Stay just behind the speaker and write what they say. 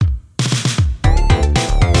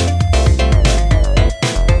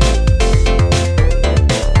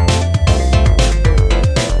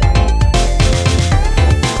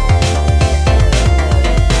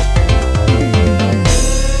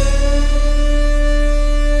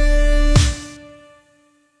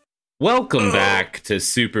Welcome back to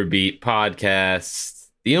Super Beat Podcast,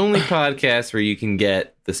 the only podcast where you can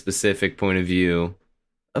get the specific point of view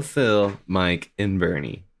of Phil, Mike, and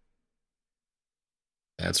Bernie.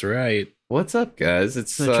 That's right. What's up, guys?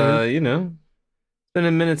 It's Is that true? it's been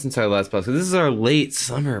a minute since our last podcast. This is our late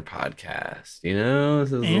summer podcast.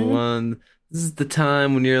 This is the And? one. This is the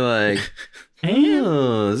time when you're like, And?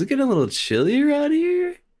 oh, is it getting a little chillier out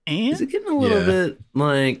here? And Is it getting a little Yeah. bit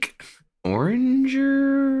like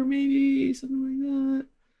oranger, maybe something like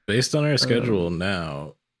Based on our schedule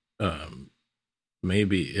now,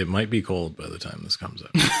 maybe it might be cold by the time this comes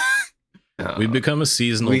out. that? We've become a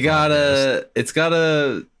seasonal. We podcast. it's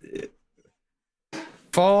gotta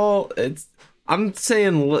fall. I'm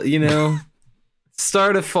saying,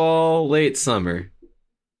 start of fall, late summer.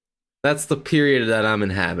 That's the period that I'm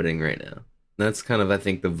inhabiting right now. That's kind of, I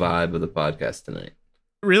think, the vibe of the podcast tonight.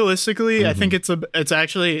 realistically, I Mhm. think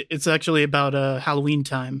it's actually about Halloween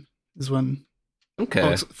time is when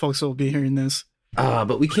Okay. folks will be hearing this.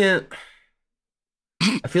 But we can't.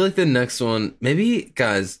 I feel like the next one, maybe,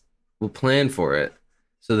 guys, we'll plan for it.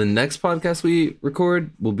 So the next podcast we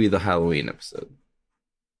record will be the Halloween episode.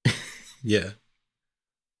 Yeah,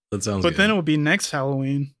 that sounds. But good. then it will be next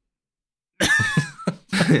Halloween.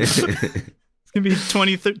 It's gonna be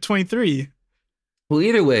 2023. Well,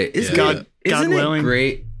 either way, Yeah. God isn't it willing.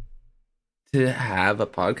 great to have a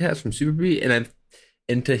podcast from Superbeat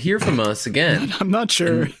and to hear from us again? I'm not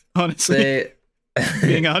sure, honestly. Say,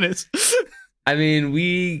 Being honest, I mean,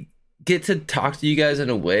 we get to talk to you guys in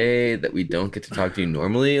a way that we don't get to talk to you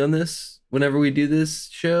normally on this whenever we do this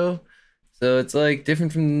show. So it's like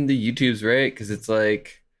different from the YouTubes, right? Because it's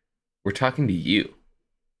like we're talking to you.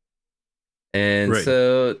 And Right.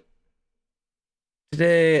 so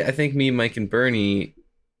today, I think me, Mike, and Bernie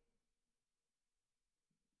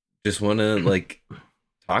just want to like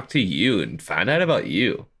talk to you and find out about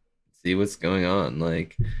you, see what's going on,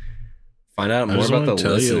 like find out I more just about want the to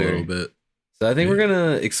tell you a listener. little bit. So I think we're Yeah.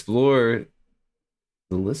 gonna explore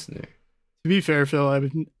the listener. to be fair, Phil,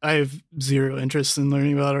 I have zero interest in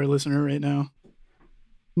learning about our listener right now.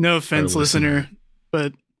 No offense, listener,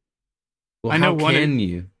 but Well, I know how one- can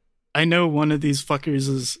you? I know one of these fuckers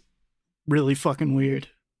is really fucking weird.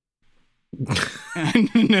 I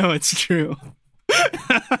know it's true.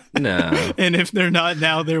 No. And if they're not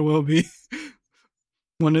now, there will be.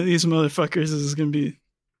 One of these motherfuckers is going to be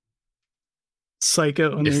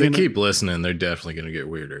psycho. And If they're they gonna, keep listening, they're definitely going to get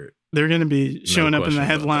weirder. they're going to be showing up in question the about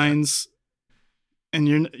that. headlines, and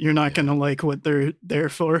you're not going to like what they're there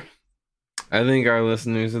for. I think our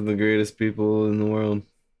listeners are the greatest people in the world,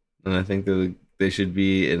 and I think that they should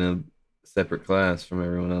be in a separate class from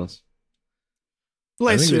everyone else. I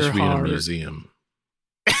Bless think they your should be in a heart. museum.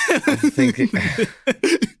 I think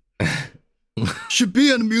Should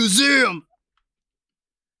be in a museum.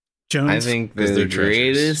 Jones. I think 'Cause they're they're the treasures.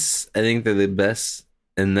 greatest. I think they're the best,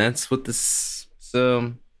 and that's what this.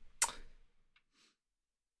 So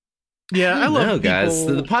yeah, I love know, people. guys.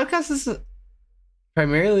 So the podcast is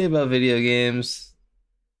primarily about video games.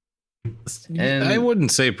 And I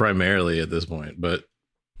wouldn't say primarily at this point, but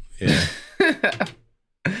yeah,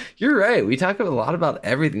 You're right. We talk a lot about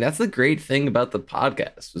everything. That's the great thing about the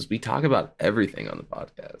podcast is we talk about everything on the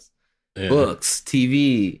podcast. yeah. Books,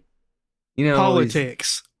 TV, all these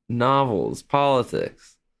Politics. novels,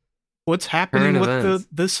 politics. What's happening Current with events.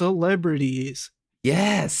 the celebrities?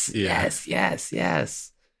 Yes, Yeah.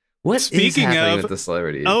 yes. What is Speaking happening of- with the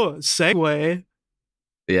celebrities? Oh, segue.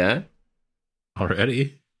 yeah.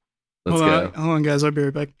 Already? Let's Hold go. on, hold on, guys. I'll be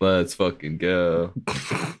right back. Let's fucking go.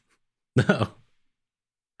 No,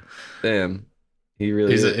 Damn. He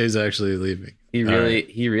really he's actually leaving. he All really right.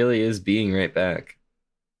 he really is being right back.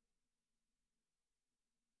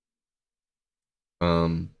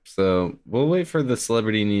 So we'll wait for the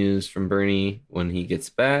celebrity news from Bernie when he gets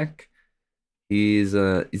back. He's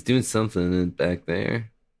doing something back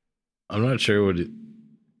there. I'm not sure what.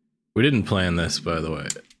 We didn't plan this, by the way.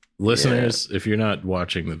 Listeners, if you're not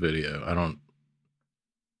watching the video, I don't.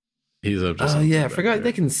 He's up to Oh something. yeah, I back forgot there.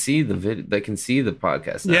 they can see the video. They can see the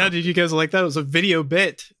podcast now. Yeah, did you guys like that? It was a video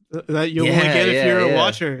bit that you'll only Yeah, get if you're a yeah.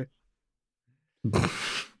 watcher.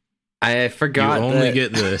 I You forgot only that,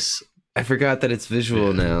 get this. I forgot that it's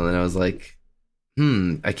visual Yeah. now, and I was like,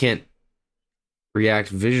 I can't react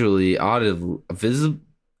visually, Audibly.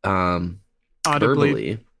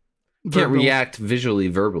 verbally. Can't Verbal. react visually,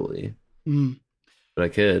 verbally, Mm. but I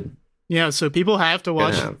could. Yeah, so people have to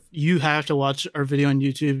watch. have. You have to watch our video on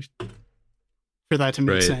YouTube for that to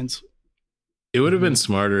make Right. sense. It would have Mm-hmm. been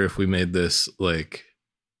smarter if we made this like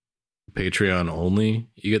Patreon only.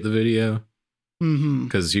 You get the video Hmm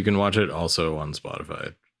because you can watch it also on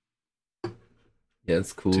Spotify. Yeah,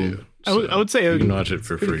 it's cool. too. I would say you can watch it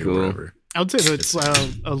for pretty free cool. wherever. I would say that's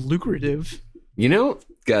a lucrative. You know,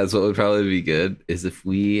 guys, what would probably be good is if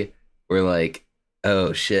we were like,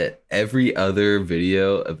 oh shit, every other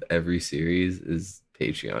video of every series is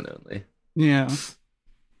Patreon only. Yeah.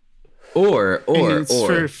 Or and it's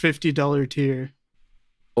for $50 tier.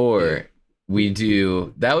 Or we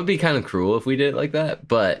do, that would be kind of cruel if we did it like that,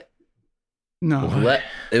 but No.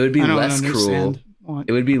 it would be I don't less cruel. understand what-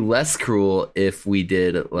 It would be less cruel if we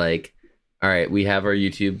did like, all right, we have our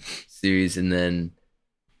YouTube series and then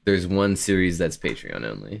there's one series that's Patreon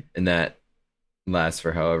only, and that lasts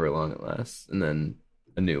for however long it lasts, and then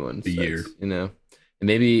a new one. A year. You know? And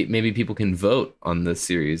maybe people can vote on the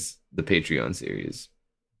series, the Patreon series.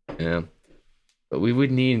 Yeah. But we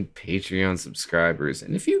would need Patreon subscribers.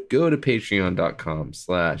 And if you go to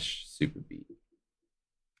patreon.com/superbeat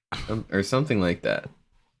or something like that,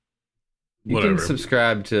 you Whatever. can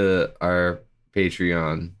subscribe to our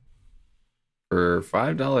Patreon for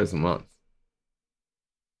 $5 a month.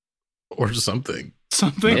 Or something.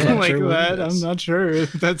 Something Yeah, like sure what that. it I'm is. not sure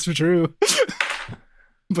if that's true.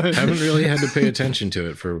 But Haven't really had to pay attention to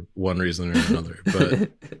it for one reason or another.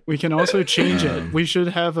 But we can also change it. Um, We should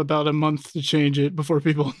have about a month to change it before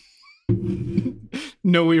people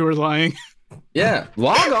know we were lying. Yeah,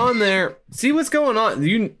 log on there, see what's going on.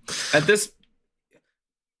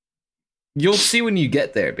 You'll see when you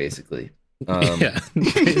get there, basically. yeah,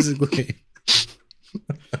 basically.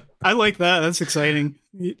 I like that. That's exciting.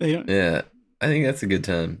 They don't, Yeah, I think that's a good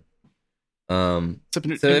time. So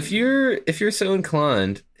except- if you're so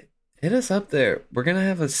inclined, hit us up there. We're gonna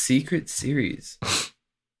have a secret series.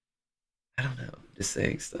 I don't know, just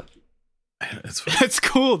saying stuff. It's fine. that's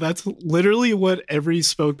cool. That's literally what every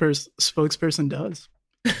spokesperson does.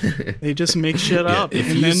 They just make shit Yeah, up. if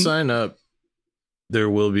and you then sign up, there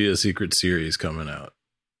will be a secret series coming out.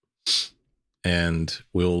 And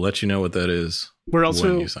we'll let you know what that is we're when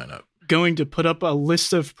also you sign up. going to put up a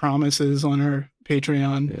list of promises on our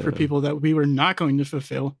Patreon for Yeah. people that we were not going to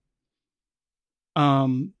fulfill.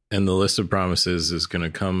 And the list of promises is going to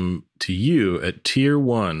come to you at tier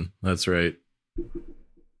 1. That's right.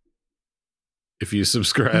 If you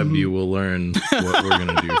subscribe, Mhm. you will learn what we're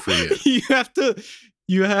going to do for you.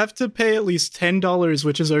 you have to pay at least $10,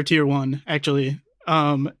 which is our tier 1, actually.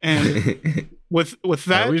 And with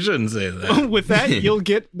that, we shouldn't say that. with that, you'll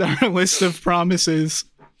get our list of promises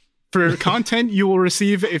for content you will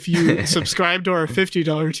receive if you subscribe to our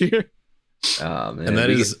 $50 tier. Oh man, And that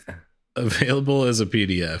we is available as a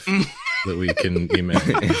PDF that we can email.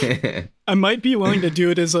 get- I might be willing to do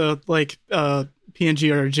it as a PNG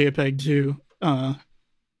or a JPEG too.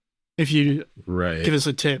 If you Right. give us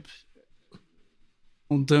a tip,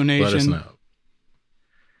 a Let us donation. know.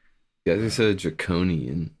 You guys are so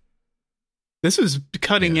draconian. This is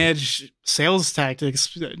cutting Yeah. edge sales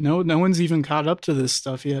tactics. No one's even caught up to this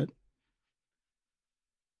stuff yet.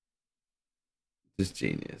 Just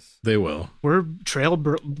genius. They will. We're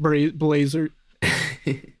blazer.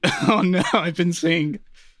 Oh no, I've been saying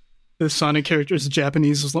the Sonic characters'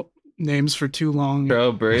 Japanese names for too long.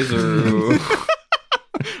 Trailblazer.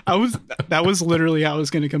 That was literally how it was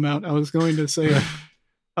going to come out. I was going to say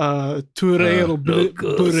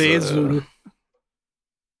Trailblazer.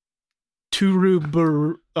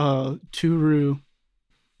 Turu.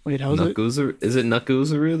 Wait, how is it? Knuckles? Is it Knuckles?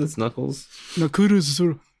 That's Knuckles.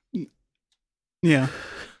 Nakuruzuru. Yeah.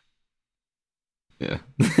 Yeah.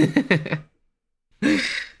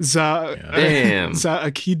 Za. Damn. Za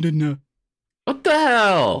Akiduna. What the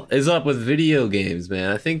hell is up with video games,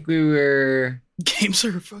 man? I think we were Games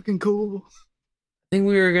are fucking cool.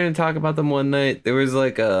 gonna talk about them one night. There was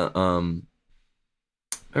like a remember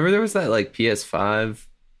there was that like PS5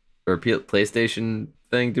 or PlayStation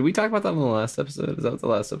thing. Did we talk about that on the last episode? Is that what the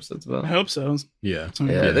last episode's about? I hope so. Yeah.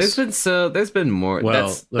 Yeah, Yes. there's been more. Well,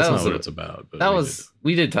 that that's was not what it's about. But that we was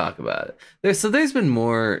we did talk about it. There's been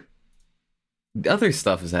more. Other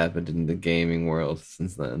stuff has happened in the gaming world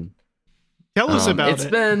since then. Tell us about it's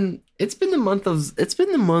it. It's been the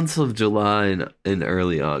months of July and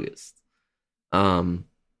early August. And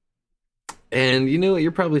you know what?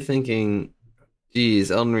 You're probably thinking,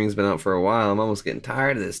 geez, Elden Ring's been out for a while. I'm almost getting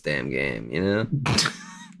tired of this damn game, you know?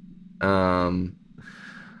 No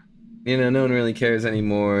one really cares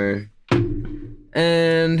anymore.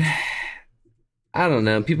 And I don't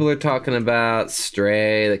know. People are talking about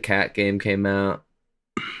Stray, the cat game came out.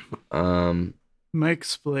 Mike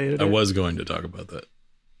splayed it. I was going to talk about that.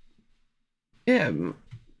 Yeah. Well,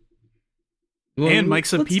 And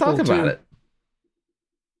Mike's a let's people, talk about too. it.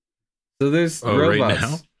 So there's Right robots.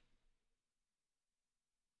 now?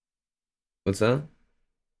 What's that?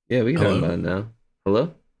 Yeah, we can Hello? talk about it now.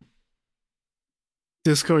 Hello?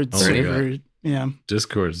 Discord Oh my server. Yeah.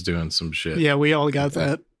 Discord's doing some shit. Yeah, we all got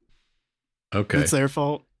that. Okay. It's their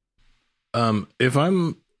fault. If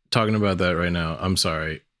I'm talking about that right now, I'm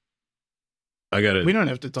sorry. We don't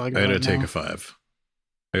have to talk about it. I gotta take now. a 5.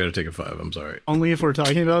 I gotta take a 5. I'm sorry. Only if we're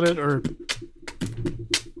talking about it, or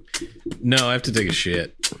No, I have to take a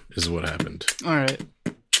shit. Is what happened. all right.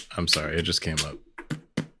 I'm sorry. It just came up.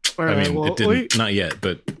 All I right. mean, Well, it didn't. Not yet,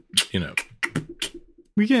 but you know.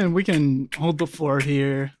 we can hold the fort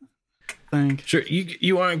here. I think. Sure.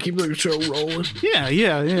 You want to keep the show rolling?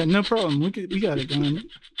 Yeah. No problem. We got it going.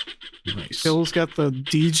 Nice. Phil's got the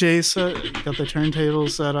DJ set, got the turntable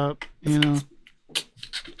set up. You know.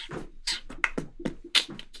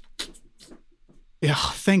 Yeah.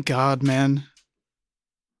 Thank God, man.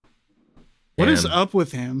 What is Damn. up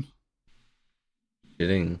with him?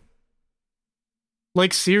 Kidding.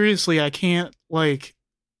 Like, seriously, I can't, like...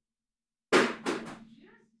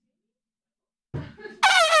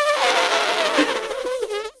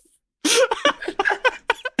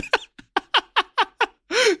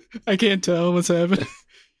 I can't tell what's happening.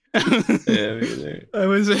 Yeah, me either. I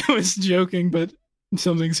was joking, but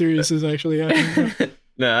something serious is actually happening.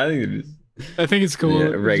 No, I think it is I think it's cool.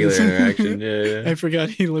 regular interaction. Yeah, I forgot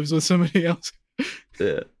he lives with somebody else.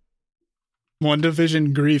 yeah. One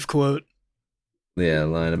Division grief quote. Yeah,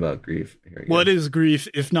 line about grief. Here we go. What is grief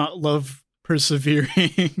if not love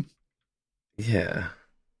persevering? Yeah.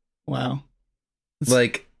 Wow.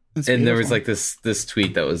 Like, That's and there was beautiful. like this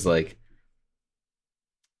tweet that was like,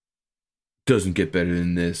 doesn't get better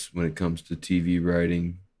than this when it comes to TV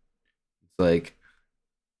writing. It's like,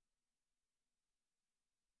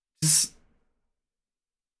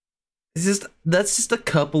 that's just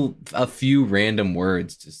a few random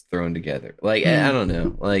words just thrown together. Like, I don't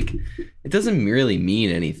know. Like, it doesn't really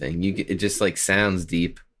mean anything. It just like sounds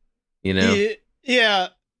deep, you know? Yeah.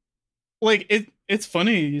 Like it's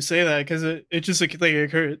funny you say that because it just like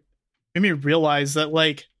occurred, made me realize that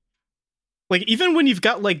like even when you've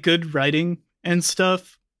got like good writing and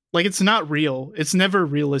stuff, like it's not real. It's never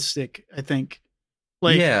realistic, I think.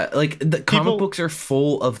 Like, yeah, like the comic people- books are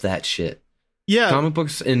full of that shit. yeah, Comic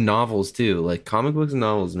books and novels too. Like comic books and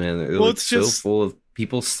novels, man, they're Well, like it's so just- full of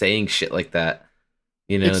people saying shit like that.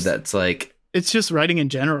 You know, It's- that's like, it's just writing in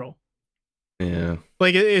general. yeah,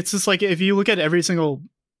 Like it's just like if you look at every single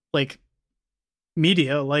like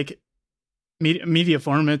media, like media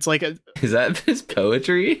form, it's like is that his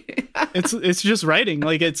poetry? it's just writing.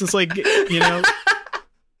 Like it's just like, you know.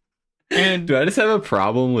 And Do I just have a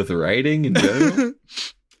problem with writing in general?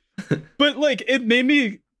 but like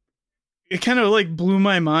it kind of like blew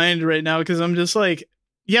my mind right now because I'm just like,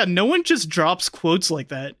 yeah, no one just drops quotes like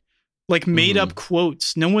that, like made up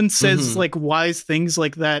quotes. No one says Mhm. like wise things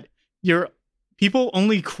like that. People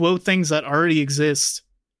only quote things that already exist,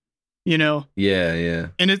 you know. Yeah.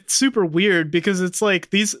 And it's super weird because it's like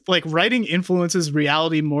these like writing influences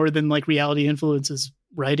reality more than like reality influences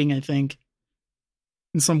writing, I think,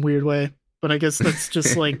 in some weird way. But I guess that's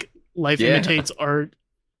just like life Yeah. imitates art.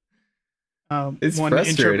 It's One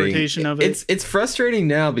frustrating. interpretation of it. It's frustrating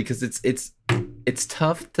now because it's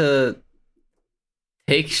tough to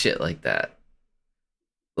take shit like that.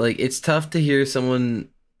 Like it's tough to hear someone,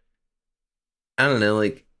 I don't know,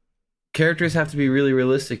 like characters have to be really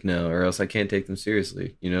realistic now or else I can't take them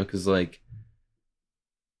seriously, you know, cuz like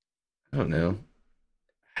I don't know.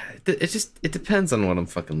 It depends on what I'm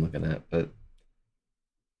fucking looking at, but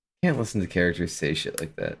I can't listen to characters say shit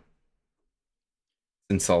like that. It's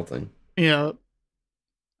insulting. Yeah.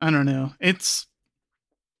 I don't know. I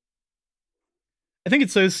think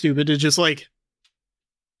it's so stupid to just like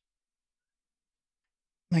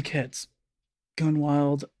my cat's going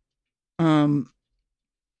wild.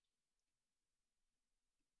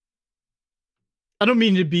 I don't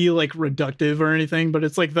mean to be like reductive or anything, but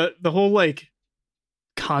it's like the whole like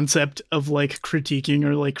concept of like critiquing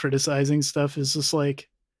or like criticizing stuff is just like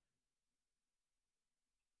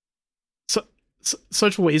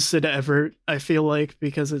such wasted effort, I feel like,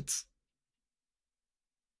 because it's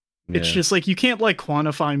Yeah. just like you can't like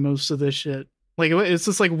quantify most of this shit. Like it's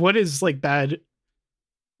just like what is bad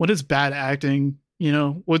acting, you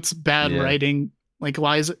know? What's bad Yeah. writing? Like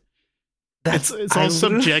why is it it's I all literally-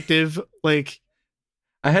 subjective, like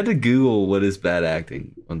I had to Google what is bad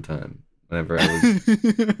acting one time. Whenever I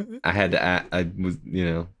was, I had to act. I was, you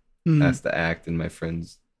know, Mhm. asked to act in my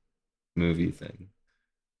friend's movie thing,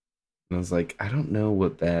 and I was like, I don't know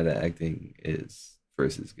what bad acting is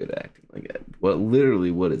versus good acting. Like, what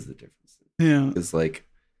is the difference? Yeah. Because like,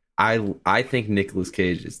 I think Nicolas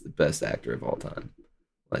Cage is the best actor of all time.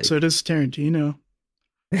 Like, So does Tarantino.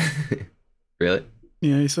 really?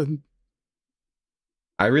 Yeah, he said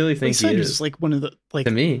I really He think said he he's is. like one of the like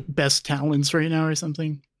To me, best talents right now or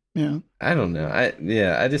something. Yeah. I don't know.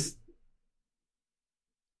 I just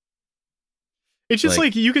It's just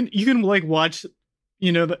Like- like you can like watch,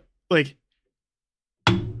 you know, the like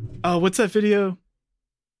what's that video?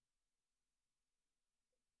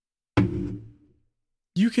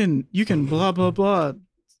 You can blah blah blah.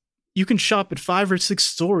 You can shop at 5 or 6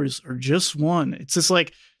 stores or just one. It's just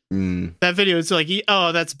like that video. It's like,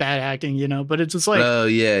 oh, that's bad acting, you know. But it's just like, oh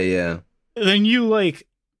yeah. then you like,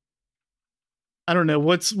 I don't know,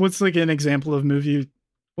 what's like an example of movie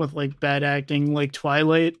with like bad acting, like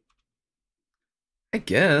Twilight. I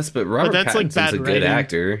guess, but Robert that's, like, Pattinson's bad a good writing.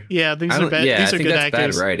 actor. Yeah, these I are don't- bad. yeah, These I are think good that's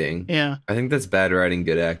actors. bad writing. Yeah, I think that's bad writing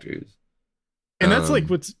good actors. and that's like Um,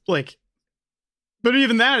 what's like. But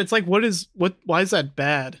even that, it's like, why is that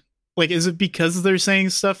bad? Like, is it because they're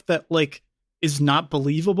saying stuff that like is not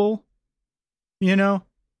believable? You know,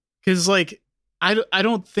 because like I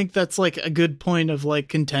don't think that's like a good point of like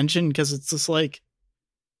contention, because it's just like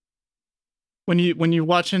when you're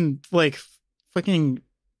watching like fucking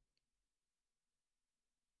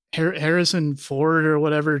Harrison Ford or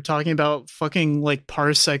whatever talking about fucking like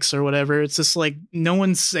parsecs or whatever, it's just like no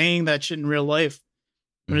one's saying that shit in real life.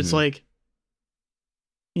 But it's mhm. like,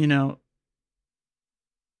 you know,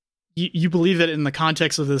 you believe it in the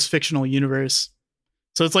context of this fictional universe.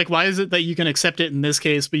 So it's like, why is it that you can accept it in this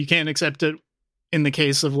case, but you can't accept it in the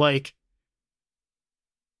case of like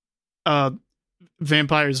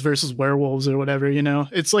vampires versus werewolves or whatever, you know?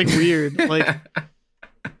 It's like weird. Like,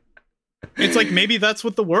 it's like maybe that's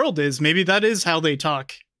what the world is. Maybe that is how they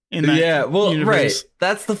talk in that yeah, well, universe. right.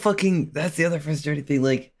 That's the other frustrating thing.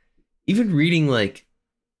 Like, even reading like,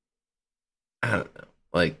 I don't know,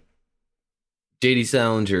 like J.D.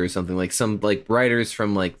 Salinger or something, like some like writers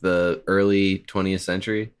from like the early 20th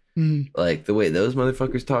century. Mhm. Like the way those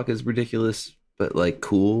motherfuckers talk is ridiculous, but like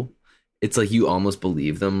cool. It's like you almost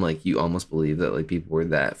believe them. Like you almost believe that like people were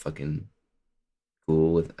that fucking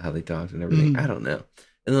cool with how they talked and everything. Mhm. I don't know.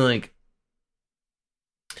 And then like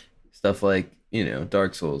stuff like, you know,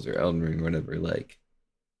 Dark Souls or Elden Ring or whatever, like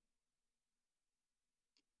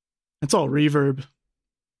It's all reverb.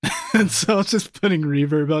 And so I'm just putting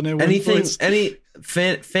reverb on it. any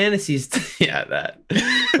fantasies, yeah, that.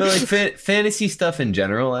 But like fantasy stuff in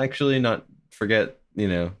general, actually, not forget, you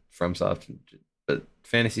know, FromSoft, but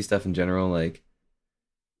fantasy stuff in general, like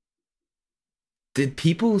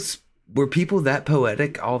were people that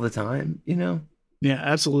poetic all the time, you know? Yeah,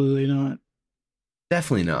 absolutely not.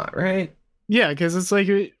 Definitely not, right? Yeah, because it's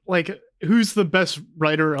like who's the best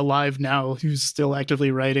writer alive now who's still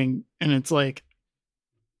actively writing? And it's like,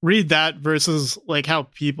 read that versus like how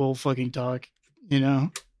people fucking talk, you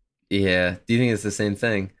know? Yeah. Do you think it's the same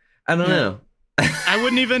thing? I don't Yeah. know. I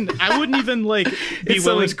wouldn't even like be It's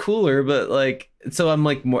so willing. much cooler, but like, so I'm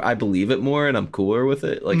like more, I believe it more and I'm cooler with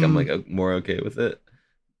it. Like I'm like more okay with it.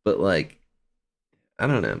 But like, I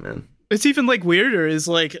don't know, man. It's even like weirder is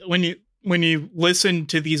like when you listen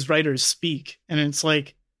to these writers speak, and it's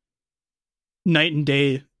like night and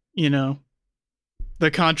day, you know, the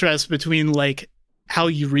contrast between like how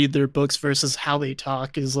you read their books versus how they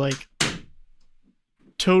talk is like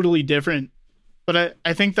totally different. But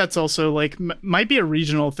I think that's also like might be a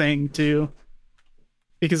regional thing too,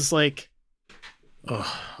 because like,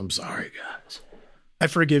 Oh, I'm sorry, guys. I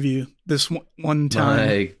forgive you this one time.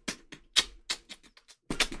 Like,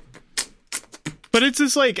 But it's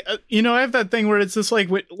just like, you know, I have that thing where it's just like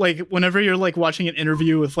whenever you're like watching an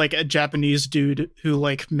interview with like a Japanese dude who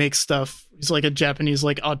like makes stuff, he's like a Japanese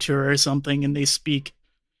like auteur or something, and they speak,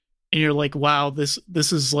 and you're like, wow, this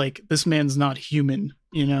is like, this man's not human,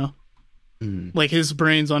 you know, like his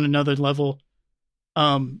brain's on another level.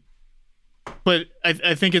 But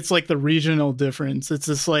I think it's like the regional difference. It's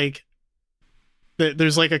just like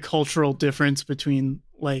there's like a cultural difference between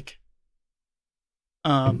like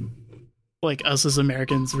us as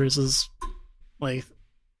Americans versus like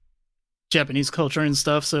Japanese culture and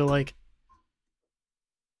stuff. So like,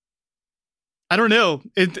 I don't know.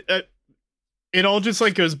 It all just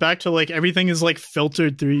like goes back to like everything is like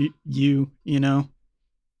filtered through you know,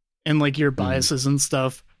 and like your biases and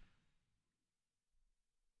stuff.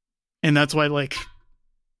 And that's why like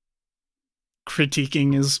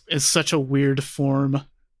critiquing is such a weird form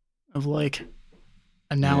of like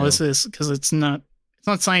analysis, because it's not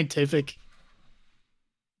scientific.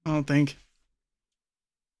 I don't think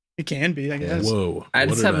it can be, I guess. Whoa. I What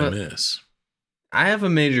just did have I a- miss? I have a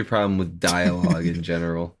major problem with dialogue in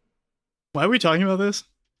general. Why are we talking about this?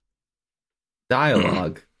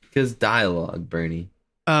 Dialogue. Because dialogue, Bernie.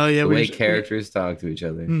 Oh yeah, The we way should- characters talk to each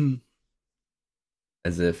other. Hmm.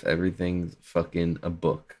 As if everything's fucking a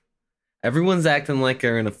book. Everyone's acting like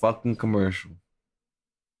they're in a fucking commercial.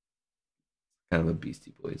 Kind of a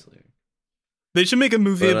Beastie Boys lyric. They should make a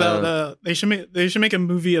movie But, about they should make a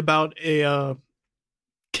movie about a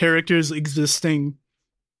characters existing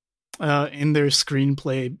in their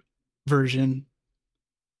screenplay version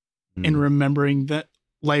and remembering that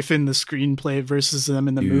life in the screenplay versus them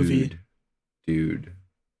in the movie. Dude.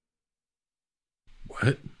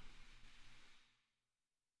 What?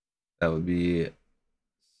 That would be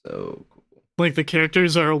so cool. Like the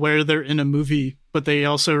characters are aware they're in a movie, but they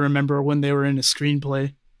also remember when they were in a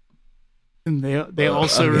screenplay. And they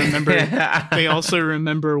also remember they also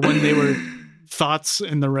remember when they were thoughts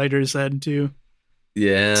in the writer's head too.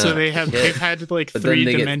 Yeah. So they've had like But then 3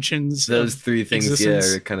 they get dimensions. those 3 things,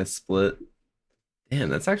 existence. are kind of split. Damn,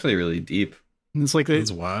 that's actually really deep. And it's like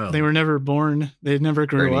That's wild. they were never born. They never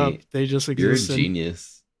grew Bernie, up. They just You're a existed.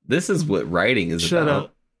 genius. This is what writing is Shut about.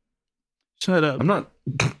 up. Shut up.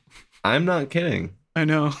 I'm not kidding. I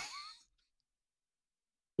know.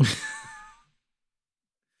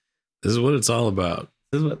 This is what it's all about.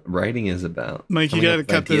 This is what writing is about. Mike, you Coming gotta up with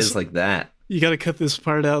cut ideas this. like that. You got to cut this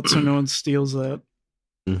part out so no one steals that.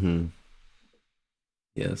 Mm-hmm.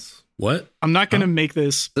 Yes. What? I'm not gonna make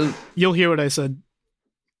this. So, You'll hear what I said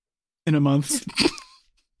in a month.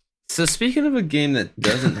 so speaking of a game that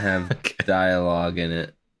doesn't have dialogue in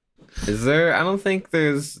it, is there? I don't think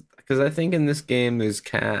there's, because I think in this game there's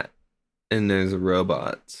cat and there's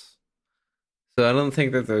robots. So I don't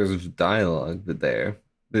think that there's dialogue there.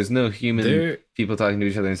 There's no human people talking to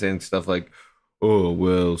each other and saying stuff like, "Oh,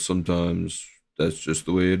 well, sometimes that's just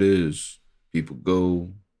the way it is. People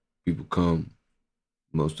go, people come.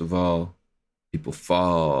 Most of all, people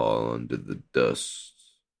fall under the dust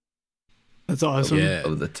That's awesome. Yeah.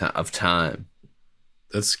 of time."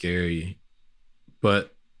 That's scary.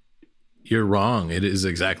 But you're wrong. It is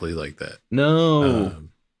exactly like that. No.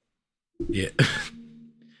 Yeah.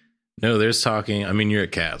 No, there's talking. I mean, you're a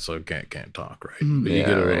cat, so cat can't talk, right? Mm. But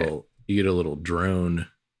you get a little drone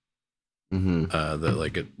Mm-hmm. that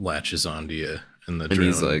like it latches onto you, and the And drone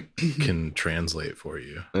he's like, can translate for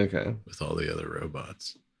you okay. with all the other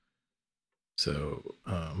robots. So,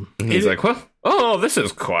 And he's like, well, oh, this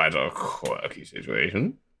is quite a quirky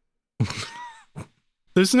situation.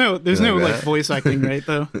 There's no like like that? voice acting, right?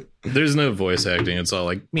 Though. there's no voice acting. It's all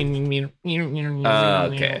like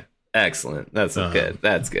Okay. Excellent. That's good.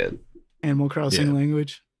 That's good. Animal Crossing Yeah.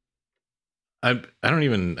 language. I don't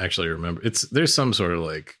even actually remember. There's some sort of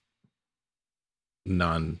like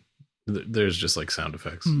there's just like sound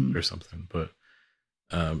effects or something. But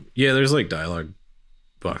yeah, there's like dialogue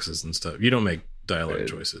boxes and stuff. You don't make dialogue Right.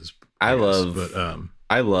 choices. I guess, love but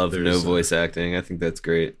I love no there's, voice acting. I think that's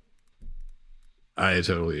great. I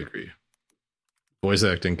totally agree. Voice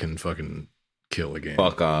acting can fucking kill a game.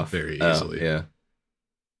 Fuck off. Very Oh, easily. yeah.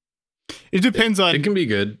 It depends on. It can be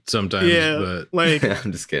good sometimes, yeah, but like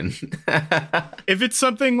I'm just kidding. if it's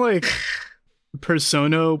something like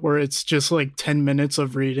Persona where it's just like 10 minutes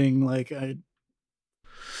of reading, like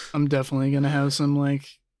I'm definitely gonna have some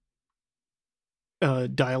like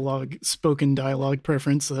spoken dialogue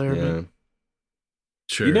preference there. Yeah.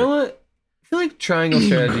 sure. You know what? I feel like Triangle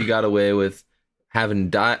Strategy got away with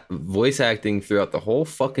having voice acting throughout the whole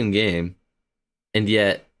fucking game, and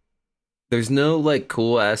yet there's no like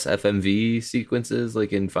cool ass FMV sequences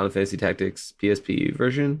like in Final Fantasy Tactics PSP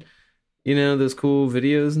version. You know, those cool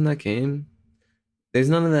videos in that game. There's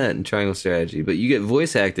none of that in Triangle Strategy, but you get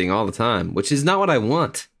voice acting all the time, which is not what I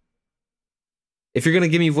want. If you're gonna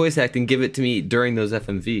give me voice acting, give it to me during those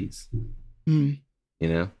FMVs. Hmm. You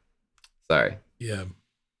know? Sorry. Yeah.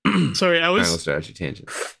 Sorry, I Triangle was. Strategy tangent.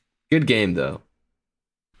 Good game though.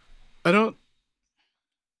 I don't.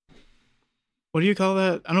 What do you call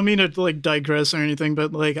that? I don't mean to like digress or anything,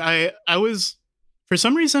 but like I was, for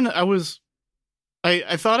some reason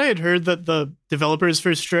I thought I had heard that the developers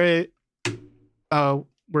for Stray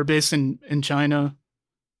were based in China.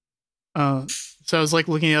 So I was like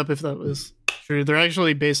looking up if that was true. They're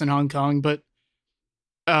actually based in Hong Kong, but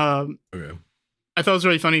Okay. I thought it was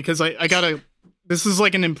really funny because I got this is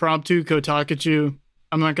like an impromptu Kotaku.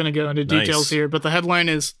 I'm not going to go into details Nice. here, but the headline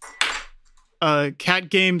is Cat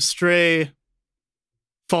Game Stray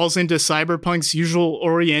falls into cyberpunk's usual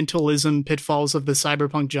Orientalism pitfalls of the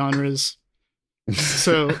cyberpunk genres.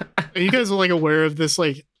 So are you guys like aware of this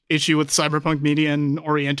like issue with cyberpunk media and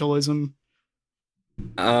Orientalism?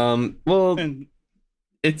 Well, And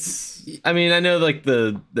it's. I mean, I know like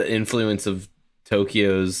the influence of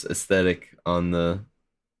Tokyo's aesthetic on the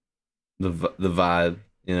vibe.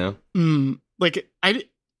 You know. like I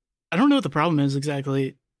don't know what the problem is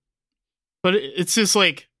exactly, but it's just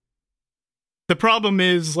like The problem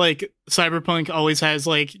is like Cyberpunk always has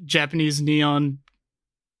like Japanese neon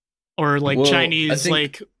or like Well, I Chinese think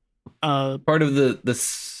like part of the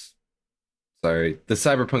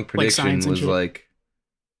cyberpunk prediction science and was shit. like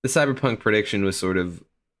the cyberpunk prediction was sort of,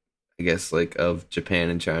 I guess, like of Japan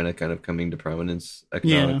and China kind of coming to prominence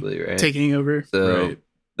economically, right? taking over. So Right.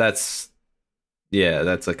 that's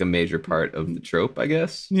like a major part of the trope, I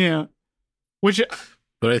guess. Yeah. Which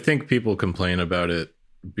But I think people complain about it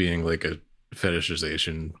being like a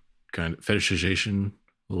fetishization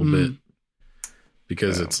a little Mm. bit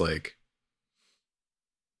because Yeah. it's like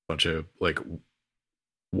a bunch of like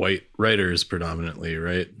white writers predominantly,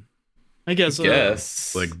 right? I guess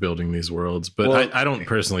Yes. Like building these worlds. But Well- I don't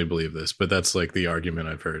personally believe this, but that's like the argument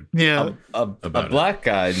I've heard. yeah. a About it. black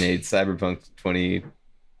guy made Cyberpunk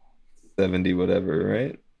 2070 whatever,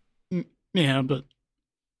 right? Yeah, but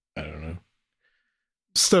I don't know.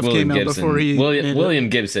 stuff came out before he made it. William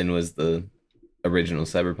Gibson was the original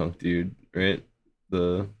Cyberpunk dude, right?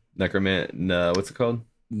 The necromant. No, what's it called?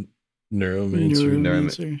 Neuromancer.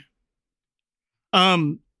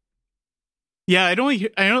 Neuromancer. Yeah, I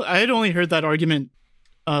had only heard that argument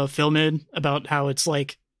Phil made about how it's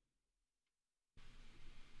like,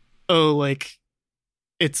 oh, like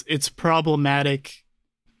it's problematic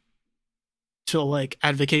to like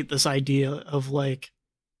advocate this idea of like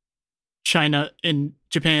China and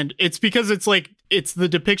Japan. It's because it's like it's the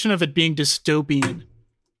depiction of it being dystopian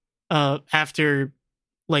after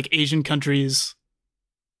like Asian countries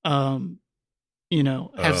have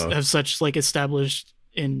such like established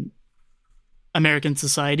in American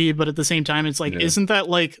society, but at the same time it's like, Yeah. isn't that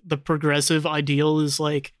like the progressive ideal is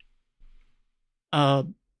like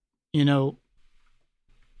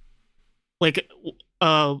like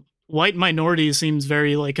white minority seems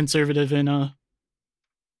very like conservative in a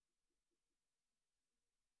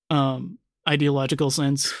ideological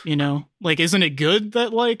sense, like isn't it good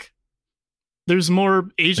that like there's more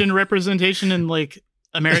Asian representation in like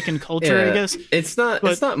American culture? I Yeah. guess It's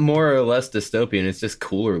not more or less dystopian. It's just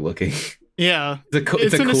cooler looking. yeah,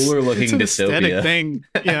 It's a cooler looking it's an aesthetic dystopia. thing.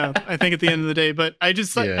 Yeah, I think at the end of the day, but I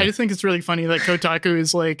just think it's really funny that Kotaku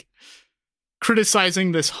is like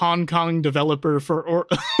criticizing this Hong Kong developer for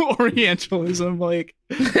Orientalism. Like,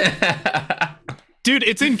 dude,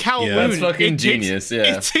 it's in Kowloon. That's fucking It takes- genius.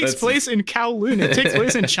 Yeah, It takes place in Kowloon. It takes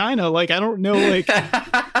place in China. Like, I don't know, like,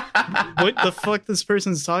 what the fuck this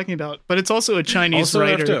person's talking about. But it's also a Chinese Also, I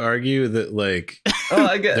writer. have to argue that like Oh,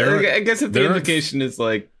 I guess if the there are- implication is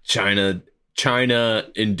like China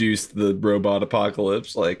induced the robot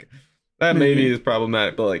apocalypse, like that maybe is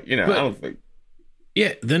problematic. But like, But- I don't think.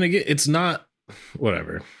 yeah, then again, it's not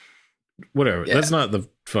whatever. Yeah. That's not the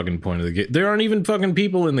fucking point of the game. There aren't even fucking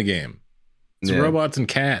people in the game. It's Yeah. robots and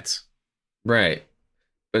cats. Right.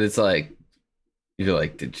 But it's like, you're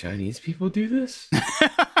like, did Chinese people do this?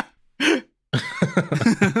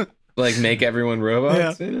 Like, make everyone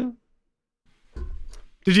robots? Yeah. You know?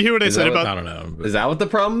 Did you hear what I Is said that what- I about? don't know. Is that what the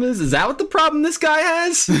problem is? Is that what the problem this guy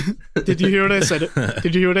has? Did you hear what I said?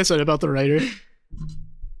 Did you hear what I said about the writer?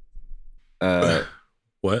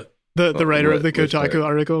 What? The writer of the which part? Kotaku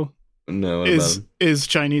article No. What is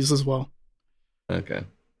Chinese as well, about him? Okay.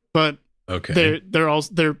 but Okay.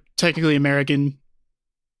 they're technically American,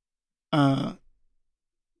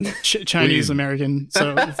 Chinese American.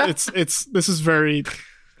 So it's this is very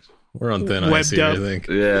We're on thin Webbed ice here, up. I think.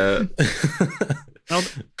 Yeah.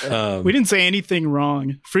 we didn't say anything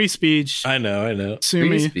wrong. Free speech. I know. Sue Free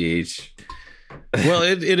me. speech. Well,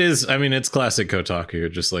 it is. I mean, it's classic Kotaku,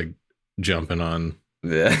 just like jumping on,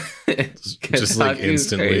 Yeah. just like Kotaku's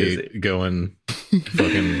instantly crazy. going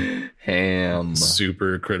fucking ham.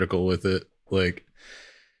 super critical with it. Like,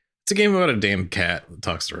 it's a game about a damn cat that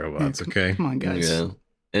talks to robots. Okay, Come on, guys. Yeah.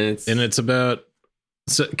 and it's about.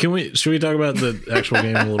 So should we talk about the actual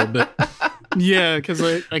game a little bit? Yeah, because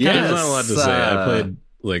I kind There's Yes. not a lot to say. I played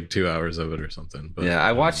like 2 hours of it or something. But Yeah,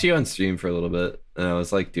 I watched you on stream for a little bit, and I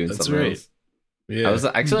was like doing That's something right. else. Yeah, I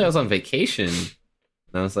was on vacation,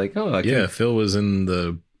 and I was like, oh, I can, yeah. Phil was in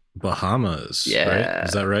the Bahamas. Yeah. Right?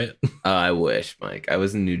 Is that right? I wish, Mike. I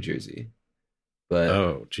was in New Jersey, but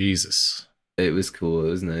Oh Jesus! it was cool. It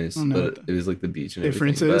was nice, I don't know but what it was like the beach and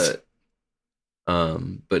difference everything. is.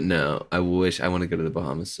 But no, I want to go to the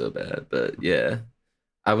Bahamas so bad. But yeah,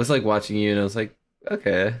 I was like watching you, and I was like,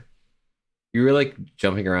 okay, you were like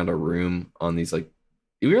jumping around a room on these like,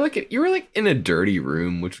 you were like in a dirty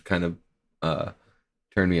room, which kind of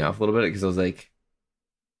turned me off a little bit because I was like,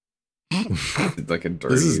 it's like a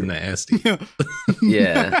dirty. This is nasty.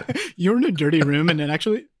 Yeah. You're in a dirty room, and it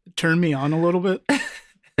actually turned me on a little bit.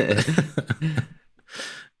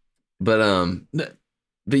 But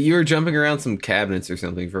But you were jumping around some cabinets or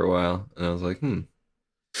something for a while, and I was like,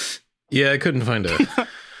 Yeah, I couldn't find a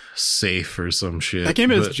safe or some shit. That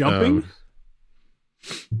game has jumping?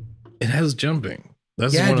 It has jumping.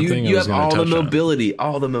 That's yeah, one dude, thing I you was have going to all touch the on.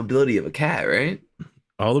 mobility of a cat, right?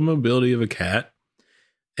 All the mobility of a cat.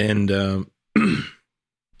 And I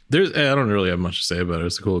don't really have much to say about it.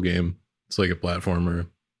 It's a cool game. It's like a platformer.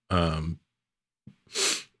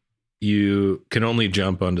 You can only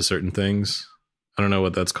jump onto certain things. I don't know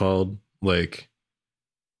what that's called. Like,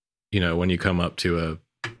 when you come up to a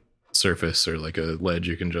surface or like a ledge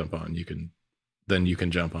you can jump on, you can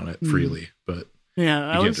jump on it freely, but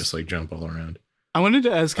Yeah, you can't just like jump all around. I wanted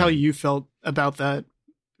to ask how you felt about that,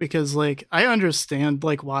 because like I understand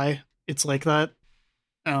like why it's like that,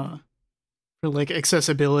 for like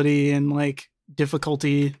accessibility and like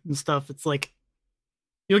difficulty and stuff. It's like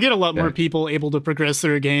you'll get a lot more people able to progress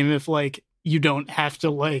through a game if like you don't have to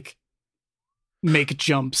like make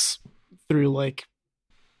jumps through like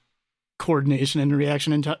coordination and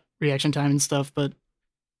reaction time and stuff. But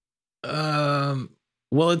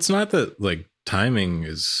well, it's not that like timing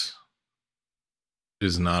is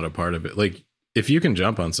not a part of it. Like if you can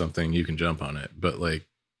jump on something, you can jump on it, but like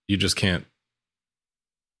you just can't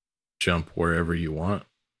jump wherever you want.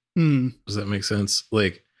 Does that make sense?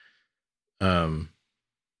 Like but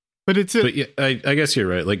yeah, I guess you're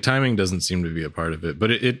right. Like timing doesn't seem to be a part of it,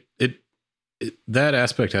 but it that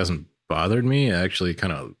aspect hasn't bothered me. I actually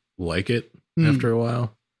kind of like it after a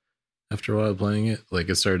while playing it. Like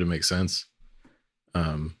it started to make sense.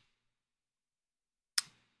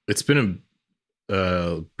 It's been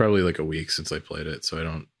probably like a week since I played it, so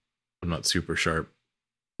I'm not super sharp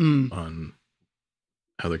on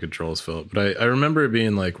how the controls felt. But I remember it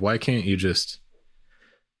being like, why can't you just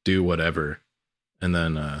do whatever? And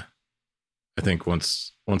then I think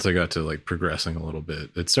once I got to like progressing a little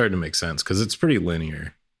bit, it started to make sense because it's pretty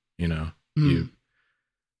linear. You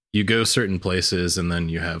go certain places and then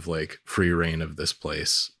you have like free reign of this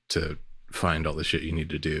place to find all the shit you need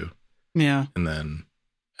to do. Yeah. And then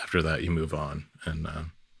after that you move on. And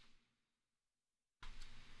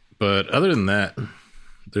but other than that,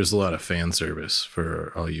 there's a lot of fan service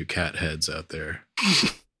for all you cat heads out there.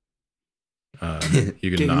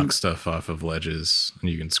 You can knock stuff off of ledges, and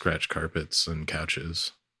you can scratch carpets and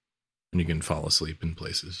couches, and you can fall asleep in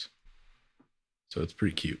places. So it's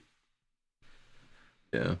pretty cute.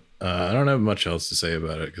 Yeah. I don't have much else to say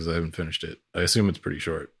about it because I haven't finished it. I assume it's pretty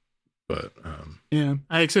short, but yeah,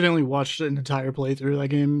 I accidentally watched an entire playthrough of that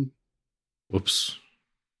game. Whoops.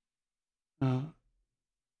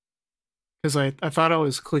 Because I thought I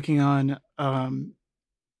was clicking on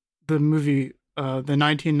the movie, the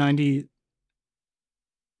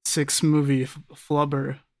 1996 movie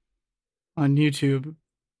Flubber on YouTube,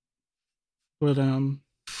 but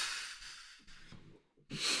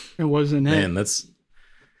it wasn't it. Man,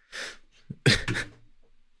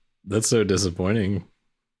 that's so disappointing.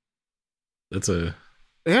 That's a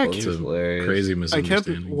crazy misunderstanding. I kept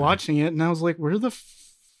watching it and I was like, where the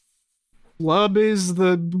flub is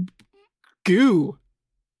the goo?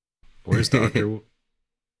 Where's Dr.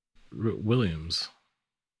 Williams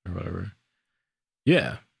or whatever?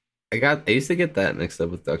 Yeah. I used to get that mixed up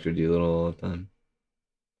with Dr. Dolittle all the time.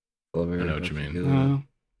 I know what you mean.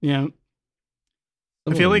 Yeah.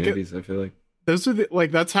 I feel like those are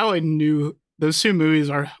that's how I knew those two movies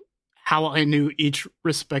are how I knew each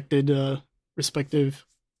respective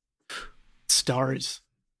stars.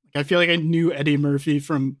 I feel like I knew Eddie Murphy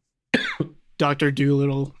from Dr.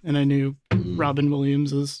 Dolittle, and I knew Robin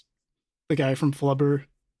Williams as the guy from Flubber.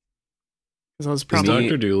 Because I was probably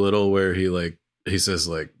Dr. Dolittle where he says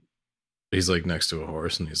like he's like next to a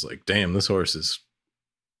horse and he's like, damn, this horse is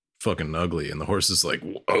fucking ugly, and the horse is like,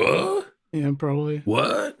 yeah, probably.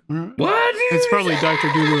 What? It's probably Dr.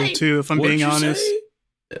 Dolittle too, if I'm being honest.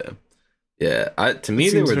 Yeah. To me,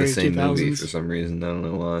 they were the same movie for some reason. I don't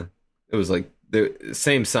know why. It was like the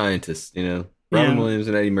same scientists, Robin Williams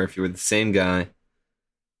and Eddie Murphy were the same guy,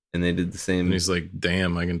 and they did the same. And he's like,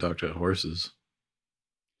 "Damn, I can talk to horses."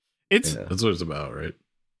 That's what it's about, right?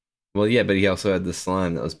 Well, yeah, but he also had the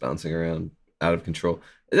slime that was bouncing around out of control.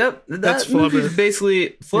 That's Flubber.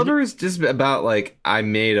 Basically, Flubber is just about like I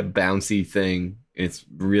made a bouncy thing. It's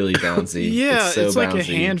really bouncy. Yeah, it's like bouncy.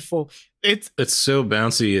 a handful. It's so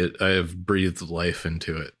bouncy. I have breathed life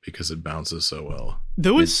into it because it bounces so well.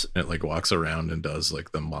 It like walks around and does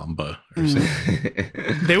like the mamba or something.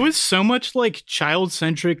 There was so much like child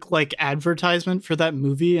centric like advertisement for that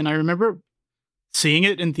movie, and I remember seeing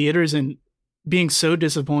it in theaters and being so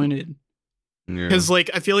disappointed because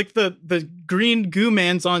like I feel like the green goo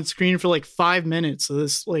man's on screen for like 5 minutes of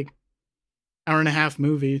this like hour and a half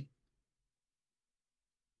movie.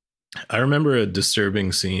 I remember a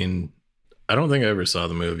disturbing scene. I don't think I ever saw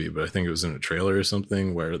the movie, but I think it was in a trailer or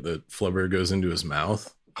something where the flubber goes into his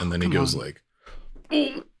mouth and then he goes like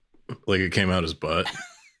it came out his butt.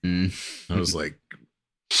 I was like,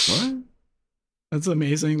 what? That's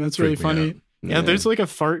amazing. That's really funny. Yeah, there's like a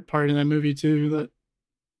fart part in that movie too that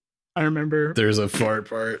I remember. There's a fart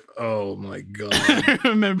part. Oh my god. I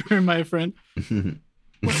remember my friend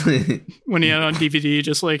when he had on DVD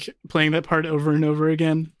just like playing that part over and over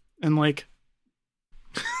again, and like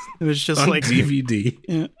it was just on like DVD.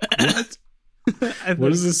 Yeah. What?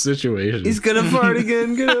 What is this situation? He's gonna fart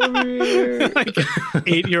again. Get over here. Like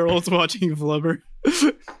 8-year-olds watching Flubber.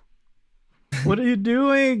 What are you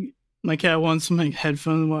doing? My cat wants my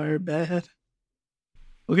headphone wire bad.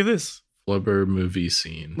 Look at this. Flubber movie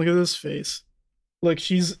scene. Look at this face. Look,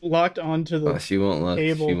 she's locked onto the she won't look.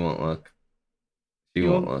 table. She won't look. She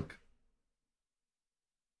won't look.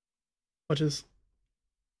 Watch this.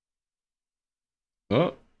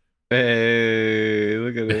 Oh. Hey,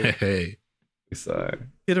 look at it. Hey. We saw her.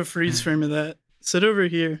 Get a freeze frame of that. Sit over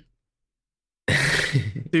here.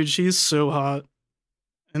 Dude, she's so hot.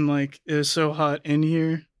 And like, it is so hot in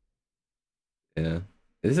here. Yeah.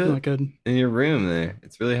 Is it? Not good. In your room there.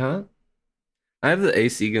 It's really hot. I have the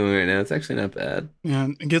AC going right now. It's actually not bad. Yeah,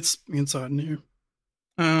 it gets hot in here.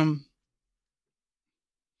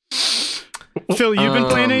 Phil, you've been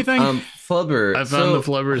playing anything? Flubber. I found the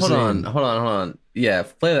Flubber scene. Hold on. Yeah,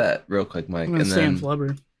 play that real quick, Mike. I'm gonna stay in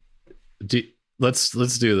Flubber. Let's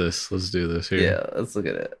do this. Let's do this here. Yeah, let's look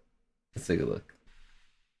at it. Let's take a look.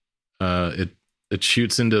 It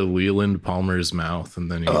shoots into Leland Palmer's mouth,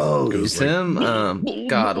 and then he goes like, him.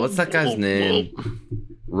 God, what's that guy's name?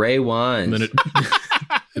 Ray Wines. And then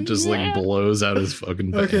it just like blows out his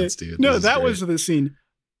fucking pants, dude. No, that was the scene.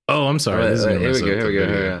 Oh, I'm sorry. Here we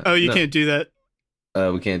go. Oh, you can't do that.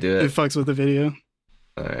 We can't do It it. fucks with the video.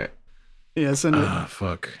 All right. Yeah, send it.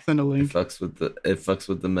 Fuck. Send a It link. fucks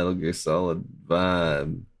with the Metal Gear Solid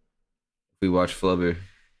vibe. If we watch Flubber,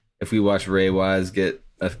 if we watch Ray Wise get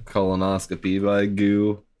a colonoscopy by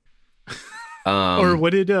goo. Or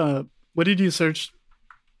what did you search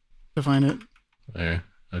to find it? There,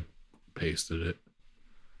 I pasted it.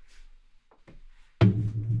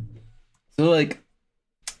 So like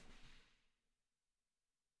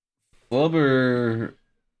Flubber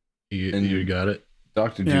You got it?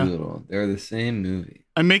 Dr. Yeah. Dolittle, they're the same movie.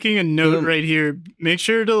 I'm making a note right here. Make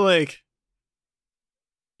sure to like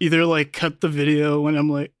either like cut the video when I'm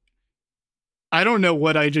like, I don't know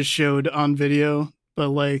what I just showed on video, but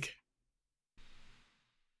like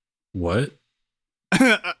What?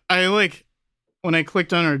 I like when I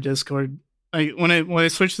clicked on our Discord, when I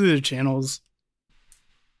switched to the channels,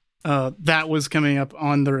 that was coming up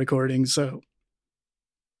on the recording, so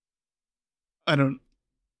I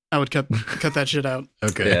would cut that shit out.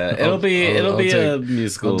 Okay. Yeah, it'll be a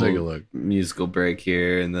musical. I'll take a look. Musical break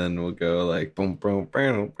here, and then we'll go like boom, boom,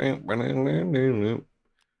 boom, boom, boom.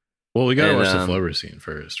 Well, we gotta watch the Flubber scene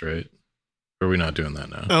first, right? Or are we not doing that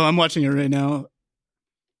now? Oh, I'm watching it right now.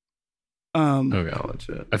 Okay. I'll watch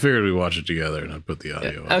it. I figured we'd watch it together and I'd put the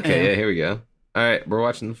audio up. Okay, yeah, here we go. All right, we're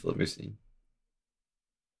watching the Flubber scene.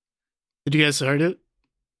 Did you guys start it?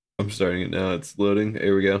 I'm starting it now. It's loading.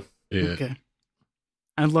 Here we go. Yeah. Okay.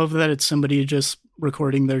 I love that it's somebody just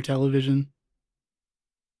recording their television.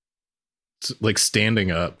 It's like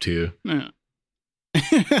standing up too. Yeah.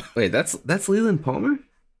 Wait, that's Leland Palmer?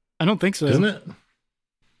 I don't think so. Isn't it?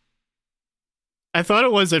 I thought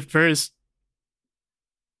it was at first,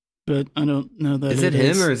 but I don't know that. Is it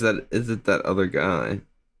him or is it that other guy?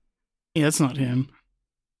 Yeah, it's not him.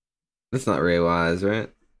 That's not Ray Wise,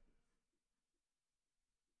 right?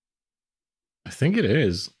 I think it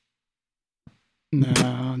is.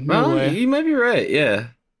 No Well, way. you might be right. Yeah.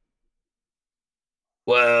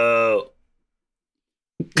 Whoa.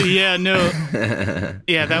 Yeah, no.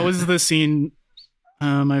 Yeah, that was the scene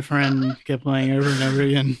my friend kept playing over and over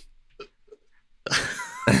again.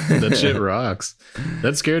 That shit rocks.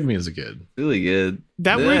 That scared me as a kid. Really good.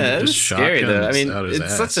 That yeah, would it was just scary though. I shotguns mean, out his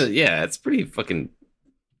it's ass. it's pretty fucking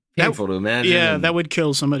painful to imagine. yeah, and- that would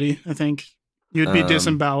kill somebody. I think you'd be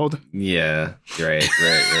disemboweled. Yeah, right.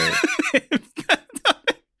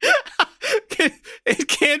 It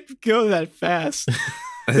can't go that fast.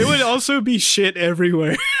 There would also be shit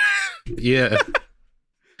everywhere. Yeah.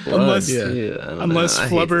 Blood, Unless- yeah, I don't unless know. I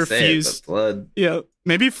hate to Flubber say it, fused. but blood. Yeah,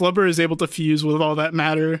 maybe Flubber is able to fuse with all that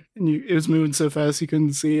matter, and it was moving so fast you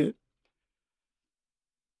couldn't see it.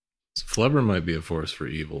 Flubber might be a force for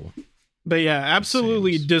evil. But yeah,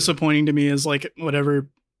 absolutely Seems- disappointing to me is like whatever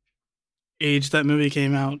age that movie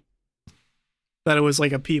came out, that it was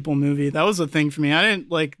like a people movie. That was a thing for me. I didn't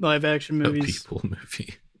like live action A movies. people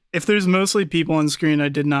movie. if there's mostly people on screen, I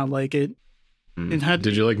did not like it.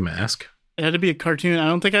 Did you like Mask? It had to be a cartoon. I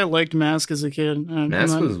don't think I liked Mask as a kid.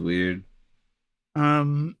 Mask was weird.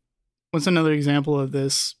 What's another example of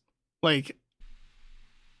this? Like,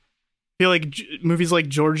 I feel like movies like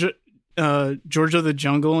Georgia the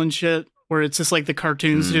Jungle and shit, where it's just like the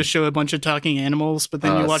cartoons just show a bunch of talking animals, but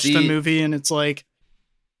then you watch the movie and it's like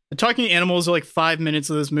the talking animals are like 5 minutes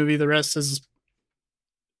of this movie. The rest is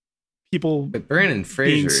people. But Brandon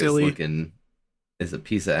Fraser is a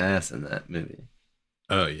piece of ass in that movie.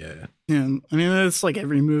 Oh yeah. Yeah, I mean it's like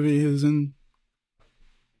every movie is in.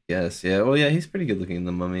 Yes, yeah. Well, yeah, he's pretty good looking in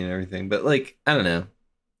The Mummy and everything, but like I don't know.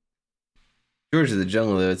 George of the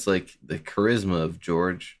Jungle, though, it's like the charisma of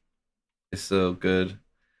George is so good.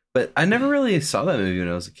 But I never really saw that movie when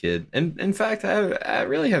I was a kid, and in fact, I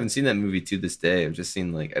really haven't seen that movie to this day. I've just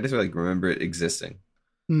seen I just like remember it existing,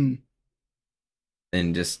 and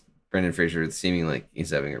just Brendan Fraser seeming like he's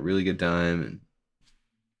having a really good time, and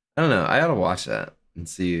I don't know. I ought to watch that and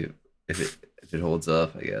see if it holds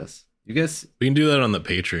up. I guess you guys we can do that on the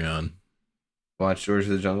Patreon. Watch George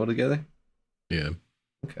of the Jungle together. Yeah.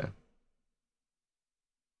 Okay.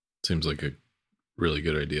 Seems like a really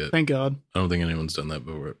good idea. Thank God. I don't think anyone's done that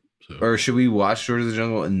before. So. Or should we watch George of the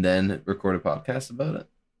Jungle and then record a podcast about it?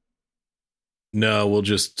 No, we'll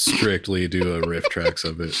just strictly do a riff tracks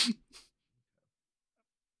of it.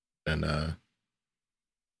 And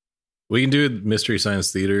we can do Mystery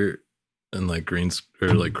Science Theater and like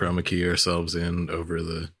chroma key ourselves in over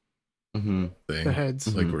the thing. The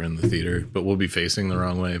heads. Like we're in the theater, but we'll be facing the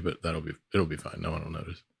wrong way, but it'll be fine. No one will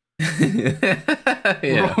notice.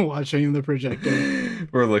 Yeah. We're watching the projector.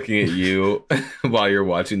 We're looking at you while you're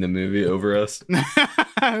watching the movie over us.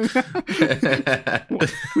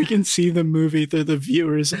 We can see the movie through the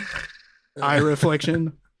viewer's eye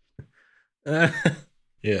reflection. Yeah.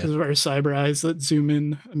 Because of our cyber eyes that zoom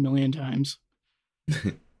in 1,000,000 times.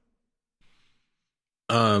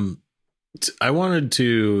 I wanted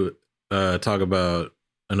to talk about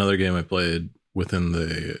another game I played within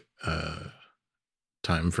the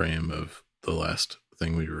time frame of the last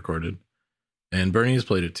thing we recorded, and Bernie has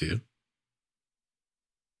played it too.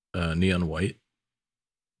 Neon White.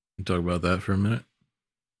 Can talk about that for a minute,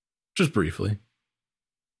 just briefly.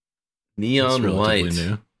 Neon White.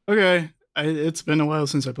 New. Okay, it's been a while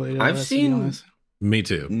since I played it. I've seen. Me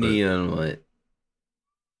too. Neon White.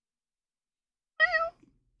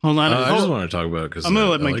 Hold on. I just want to talk about it because I'm gonna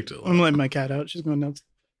let my cat out. She's going nuts.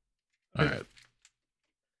 All right.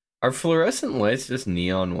 Are fluorescent lights just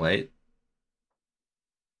neon white?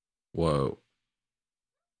 Whoa.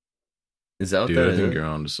 Is that what Dude, that I think is? you're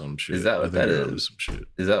on to some shit. Is that what that is? Some shit.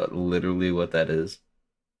 Is that literally what that is?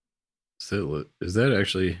 Is that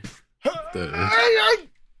actually what that is?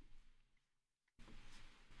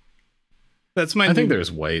 That's my I think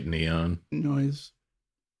there's white neon. noise.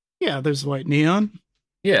 Yeah, there's white neon.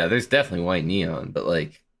 Yeah, there's definitely white neon, but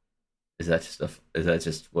like, is that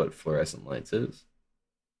just what fluorescent lights is?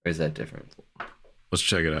 Or is that different? Let's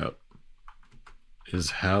check it out. Is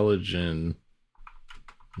halogen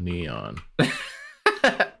neon?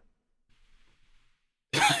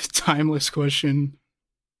 Timeless question.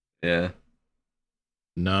 Yeah.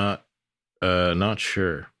 Not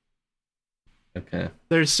sure. Okay.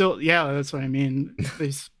 There's still, yeah, that's what I mean.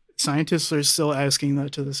 These scientists are still asking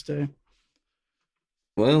that to this day.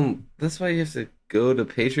 Well, that's why you have to go to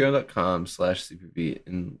patreon.com/superbeat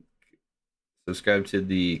and subscribe to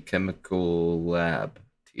the Chemical Lab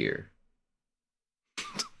tier.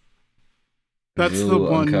 That's We'll the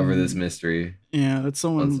one. Uncover this mystery. Yeah, that's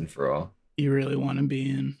the once one and for all. you really want to be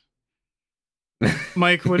in.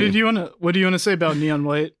 Mike, what do you want to say about Neon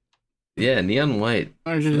White? Yeah, Neon White.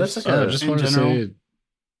 Or just, That's I just want to say,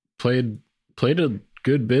 played a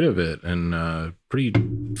good bit of it, and pretty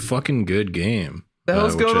fucking good game. The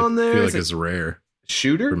hell's going on there? I feel like it's rare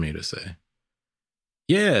shooter for me to say.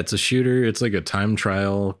 Yeah, it's a shooter. It's like a time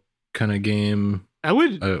trial kind of game. I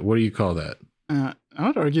would. What do you call that? I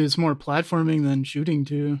would argue it's more platforming than shooting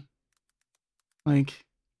too. Like,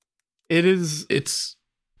 it is. It's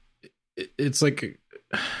like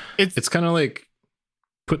it's kind of like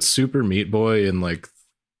put Super Meat Boy in like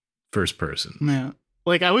first person. Yeah,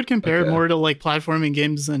 like I would compare it more to like platforming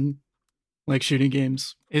games than like shooting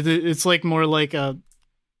games. It's like more like a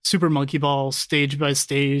Super Monkey Ball, stage by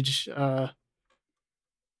stage.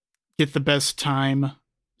 Get the best time,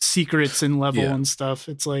 secrets in level and stuff.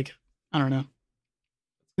 It's like, I don't know.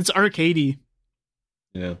 It's arcadey.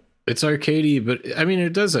 Yeah, it's arcadey, but I mean,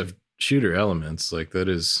 it does have shooter elements. Like that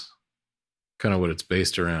is kind of what it's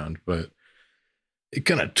based around, but it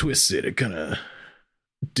kind of twists it. It kind of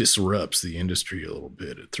disrupts the industry a little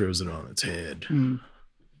bit. It throws it on its head.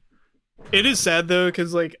 It is sad though,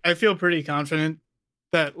 because like I feel pretty confident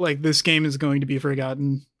that like this game is going to be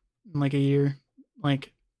forgotten in like a year.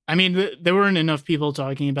 Like, I mean, there weren't enough people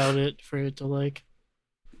talking about it for it to like.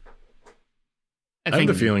 I have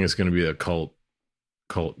the feeling it's going to be a cult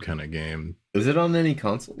kind of game. Is it on any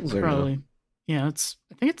consoles or probably? No? Yeah,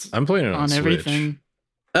 I think it's. I'm playing it on everything.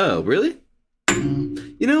 Oh, really?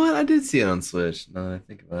 You know what? I did see it on Switch. Now that I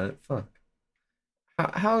think about it, fuck.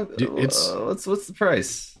 How what's the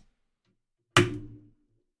price? I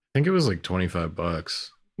think it was like $25.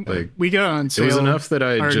 Like we got on sale. It was enough that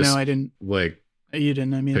I just I didn't. Like you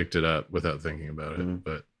didn't. I mean, picked it up without thinking about it.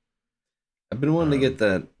 But I've been wanting to get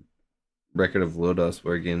that Record of Lodoss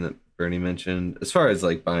War game that Bernie mentioned. As far as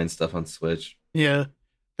like buying stuff on Switch, yeah,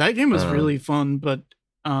 that game was really fun. But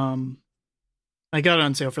I got it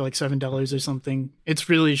on sale for like $7 or something. It's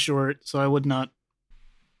really short, so I would not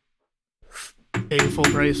pay full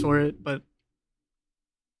price for it. But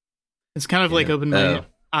it's kind of like opened my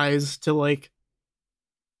eyes to like.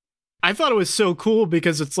 I thought it was so cool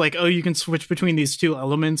because it's like, oh, you can switch between these two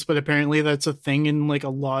elements, but apparently that's a thing in like a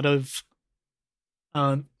lot of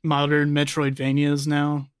modern Metroidvanias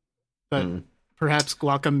now that perhaps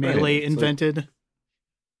Guacamelee invented.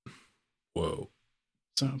 Whoa.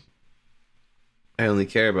 So I only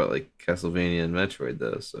care about like Castlevania and Metroid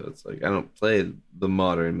though, so it's like I don't play the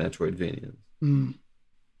modern Metroidvanias.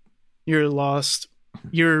 You're lost.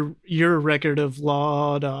 Your Record of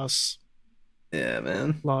Lodoss. Yeah,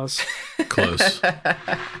 man. Lost. Close.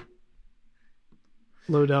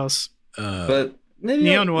 Lodoss. But maybe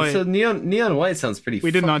Neon White. So Neon White sounds pretty.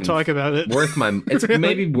 We did not talk about it. Worth my. It's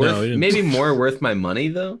maybe worth. Maybe more worth my money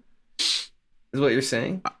though. Is what you're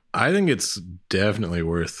saying? I think it's definitely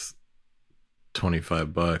worth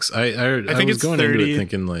 $25. I think was it's going 30. into it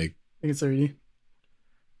thinking like. I think it's 30.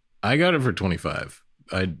 I got it for 25.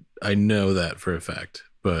 I know that for a fact,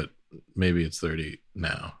 but maybe it's 30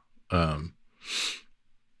 now.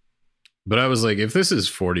 But I was like, if this is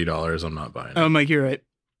 $40, I'm not buying it. Oh, Mike, you're right.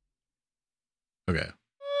 Okay.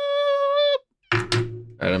 All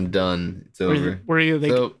right, I'm done. It's over.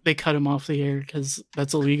 They cut him off the air because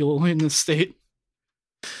that's illegal in the state.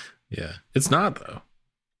 Yeah, it's not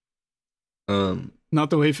though.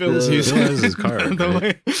 Not the way Phil's using Phil has his card.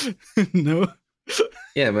 No.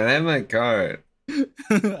 Yeah, man, I have my card.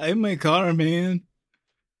 I have my car, man.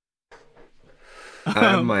 I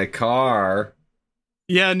have my car.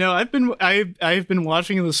 Yeah, no, I've been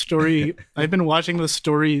watching the story. I've been watching.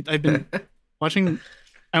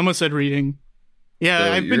 I almost said reading. Yeah,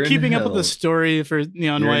 so I've been keeping up with the story for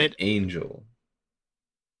Neon White. An angel.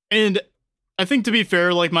 And I think to be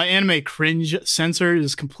fair, like my anime cringe sensor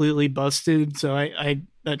is completely busted, so I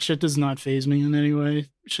that shit does not faze me in any way,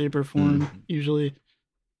 shape, or form. Usually,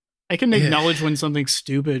 I can acknowledge when something's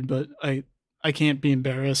stupid, but I can't be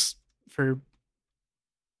embarrassed for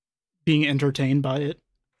being entertained by it.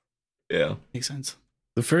 Yeah, makes sense.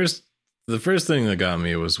 The first thing that got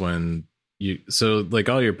me was when like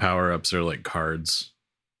all your power ups are like cards,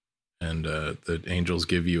 and the angels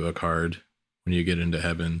give you a card when you get into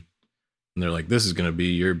heaven, and they're like, "This is gonna be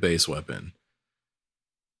your base weapon."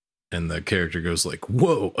 And the character goes like,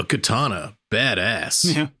 "Whoa, a katana,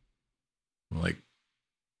 badass!" Yeah, I'm like,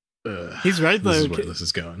 he's right though. This is where this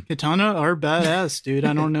is going. Katana are badass, dude.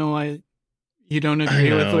 I don't know why you don't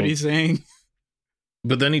agree with what he's saying.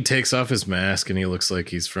 But then he takes off his mask and he looks like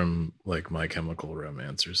he's from like My Chemical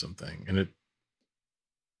Romance or something, and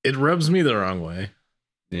it rubs me the wrong way.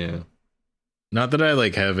 Yeah. Not that I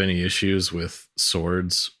like have any issues with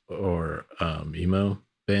swords or emo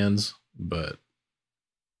bands, but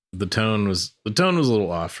the tone was a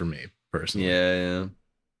little off for me personally. Yeah.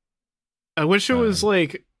 I wish it was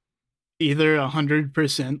like either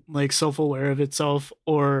 100% like self-aware of itself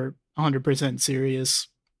or 100% serious.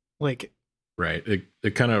 Like, right.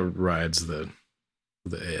 It kind of rides the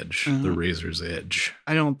edge, the razor's edge.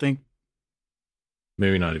 I don't think.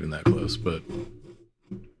 Maybe not even that close, but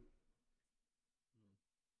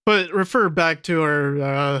refer back to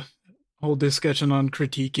our whole discussion on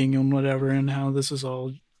critiquing and whatever, and how this is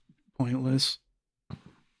all pointless.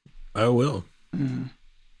 I will.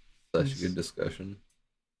 Such a good discussion.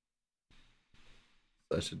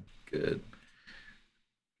 Such a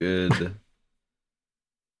good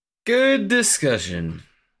discussion.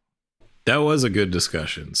 That was a good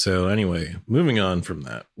discussion. So anyway, moving on from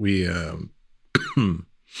that, we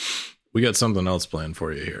we got something else planned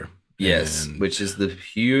for you here. Yes, which is the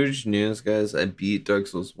huge news, guys. I beat Dark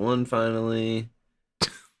Souls 1 finally.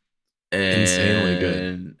 And insanely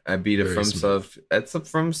good. I beat a FromSoft. It's a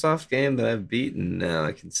FromSoft game that I've beaten now,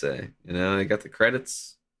 I can say. You know, I got the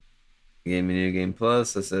credits. They gave me New Game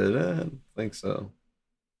Plus. I said, I don't think so.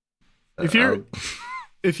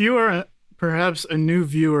 If you are perhaps a new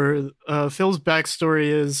viewer, Phil's backstory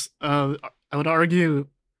is, I would argue,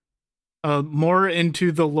 more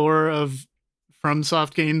into the lore of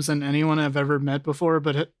FromSoft games than anyone I've ever met before,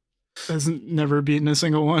 but it hasn't never beaten a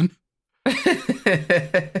single one.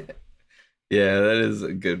 Yeah, that is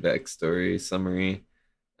a good backstory summary.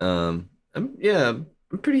 I'm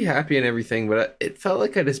pretty happy and everything, but it felt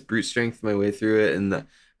like I just brute strength my way through it, and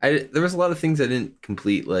there was a lot of things I didn't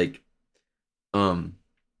complete, like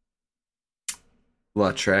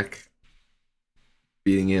Lautrec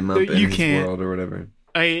beating him up in his world or whatever.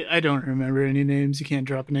 I don't remember any names. You can't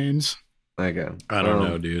drop names. Okay. I don't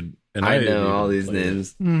know, dude. And I know all these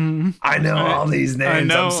names. Mm-hmm. I know all these names.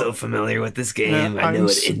 I'm so familiar with this game. I know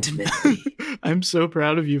it intimately. I'm so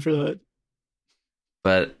proud of you for that.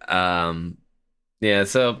 But yeah,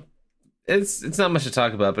 so it's not much to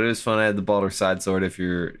talk about, but it was fun. I had the Baldur side sword if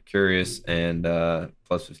you're curious, and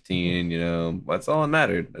plus 15, you know, that's all that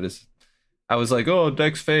mattered. I was like, oh,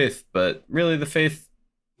 Dex Faith, but really the faith,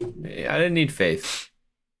 I didn't need faith.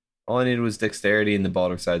 All I needed was dexterity and the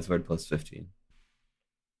Baldur side sword plus 15.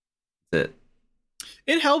 That's it.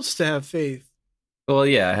 It helps to have faith. Well,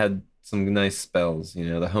 yeah, I had some nice spells. You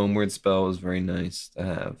know, the homeward spell was very nice to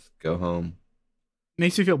have. Go home.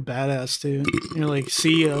 Makes you feel badass too. You're like,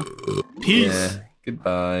 see ya, peace. Yeah,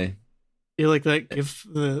 goodbye. You're like that. Give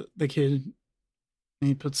the kid, and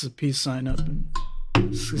he puts a peace sign up, and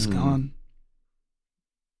it's gone.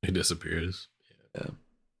 He disappears. Yeah,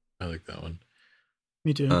 I like that one.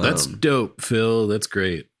 Me too. That's dope, Phil. That's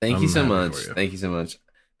great. Thank you so much. Thank you so much.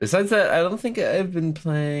 Besides that, I don't think I've been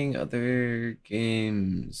playing other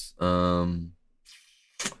games.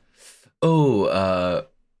 Okay.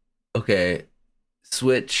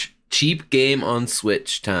 Switch. Cheap game on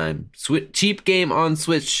Switch time. Cheap game on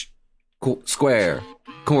Switch. Square.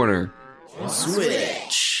 Corner.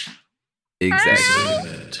 Switch.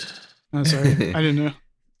 Exactly. Oh, sorry. I didn't know.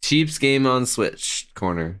 Cheap's game on Switch.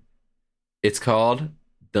 Corner. It's called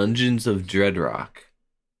Dungeons of Dreadrock.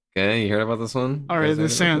 Okay, you heard about this one? All right,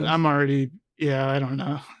 I'm already. Yeah, I don't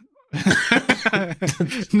know.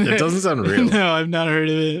 It doesn't sound real. No, I've not heard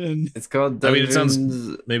of it. And it's called Dungeons. It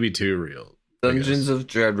sounds maybe too real. Dungeons of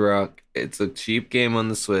Dreadrock. It's a cheap game on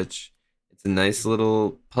the Switch. It's a nice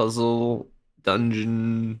little puzzle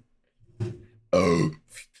dungeon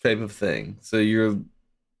type of thing. So you're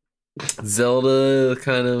Zelda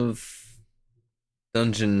kind of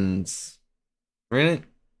dungeons, right?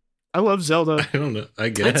 I love Zelda. I don't know. I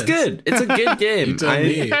guess it's good. It's a good game. You tell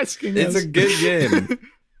me. It's a good game.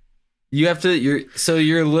 You have to. You're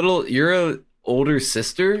a older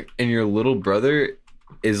sister, and your little brother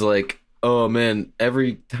is like, oh man,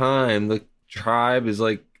 every time the tribe is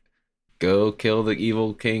like, go kill the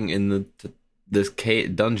evil king in this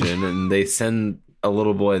dungeon, and they send a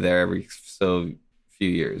little boy there every so few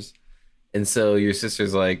years, and so your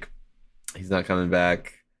sister's like, he's not coming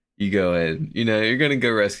back. You go in, you know, you're gonna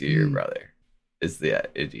go rescue your brother. Is the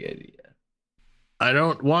idea. I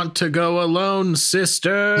don't want to go alone,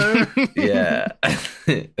 sister. Yeah,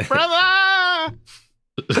 brother.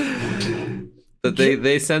 But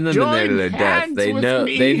they send them in there to their death. They know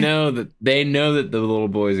that the little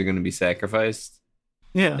boys are going to be sacrificed.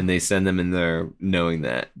 Yeah, and they send them in there knowing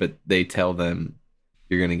that, but they tell them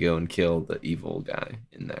you're going to go and kill the evil guy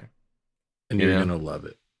in there, and you're going to love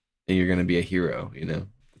it, and you're going to be a hero. You know,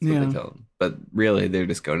 that's what they tell them. But really, they're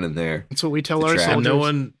just going in there. That's what we tell our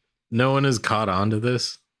soldiers. No one has caught on to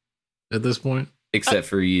this at this point, except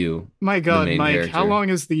for you. My God, Mike, character. How long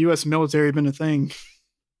has the U.S. military been a thing?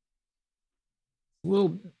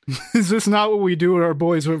 Well, is this not what we do with our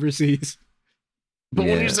boys overseas? But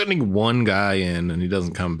when you're sending one guy in and he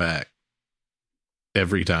doesn't come back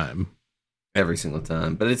every single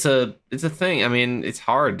time, but it's a thing. I mean, it's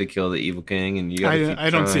hard to kill the evil king, and you got. I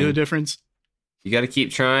don't see the difference. You got to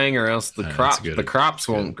keep trying, or else the crops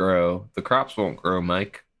won't grow. The crops won't grow,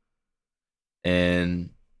 Mike.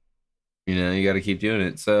 And you know you got to keep doing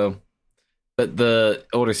it. So, but the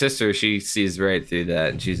older sister, she sees right through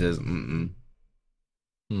that, and she says, I'm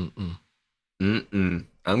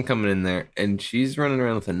coming in there, and she's running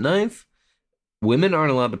around with a knife. Women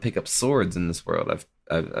aren't allowed to pick up swords in this world.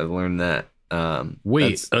 I've learned that.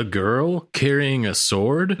 Wait, a girl carrying a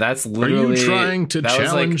sword? That's literally. Are you trying to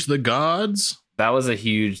challenge the gods? That was a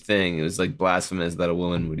huge thing. It was like blasphemous that a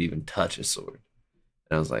woman would even touch a sword.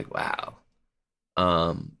 And I was like, wow.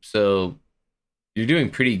 So you're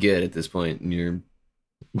doing pretty good at this point, and you're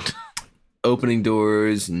opening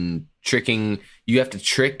doors and tricking. You have to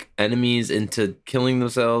trick enemies into killing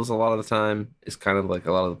themselves a lot of the time. It's kind of like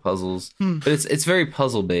a lot of the puzzles, but it's very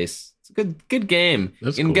puzzle based. a good game.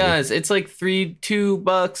 That's and cool. guys, it's like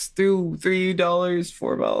 $2 through $3,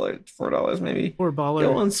 $4 maybe.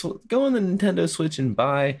 $4. Go on the Nintendo Switch and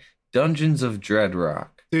buy Dungeons of Dreadrock.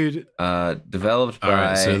 Dude, Developed by. All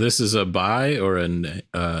right, so this is a buy or a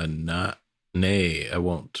not? Nay, I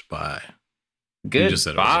won't buy. Good You just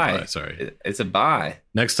said buy. it was a buy. Sorry. It's a buy.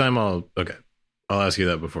 Next time I'll ask you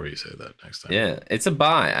that before you say that next time. Yeah, it's a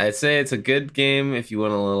buy. I'd say it's a good game if you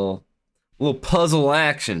want a little puzzle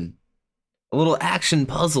action, a little action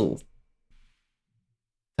puzzle,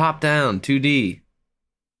 top down 2D.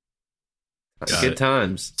 Got Good it.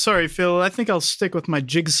 times. sorry, Phil. I think I'll stick with my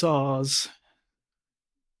jigsaws.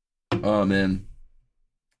 Oh man,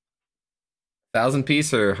 1,000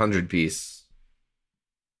 piece or 100 piece?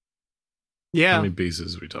 How Yeah. many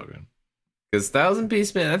pieces are we talking? Because 1,000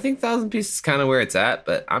 piece, man, I think 1,000 piece is kind of where it's at,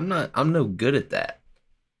 but I'm no good at that.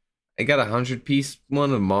 I got 100 piece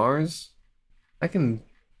one of Mars. I can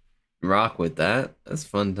rock with that. That's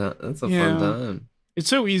fun. That's a Yeah. fun time. It's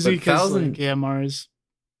so easy But because, 1,000 like, yeah, Mars.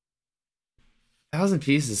 1,000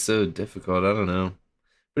 piece is so difficult. I don't know,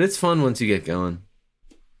 but it's fun once you get going.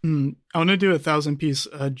 I want to do 1,000-piece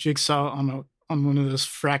jigsaw on one of those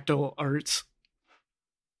fractal arts.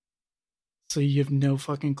 So you have no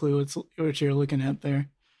fucking clue what you're looking at there.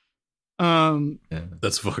 Yeah.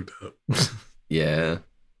 That's fucked up. Yeah.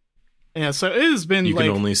 Yeah, so it has been You like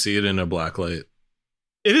can only see it in a black light.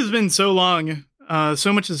 it has been so long.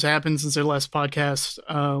 So much has happened since our last podcast.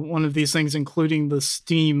 One of these things, including the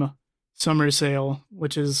Steam summer sale,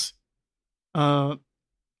 which is, I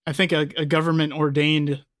think, a government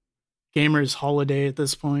ordained gamers holiday at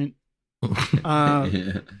this point.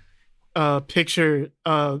 Picture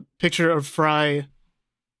of Fry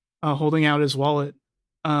holding out his wallet.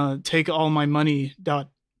 Take all my money.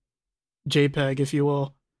 .jpg, if you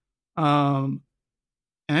will. And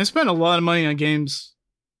I spent a lot of money on games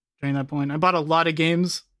during that point. I bought a lot of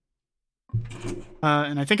games,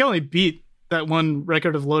 and I think I only beat that one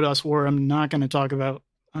Record of Lodoss War. I'm not going to talk about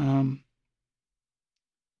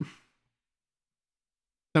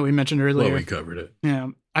that we mentioned earlier. Well, we covered it. Yeah,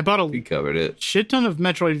 I bought We a covered it. shit ton of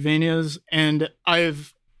Metroidvanias, and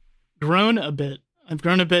I've grown a bit.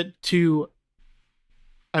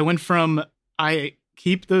 I went from I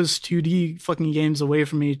keep those 2D fucking games away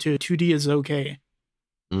from me to 2D is okay.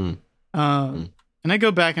 Mm. And I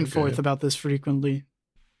go back and Okay. forth about this frequently.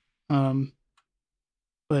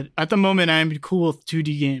 But at the moment, I'm cool with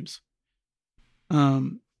 2D games.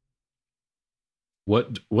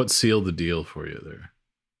 What sealed the deal for you there?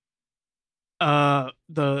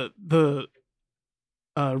 The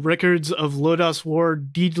Records of Lodoss War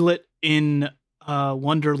Deedlit in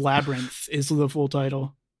Wonder Labyrinth is the full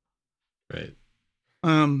title. Right.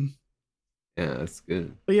 Yeah, that's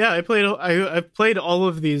good. But yeah, I played all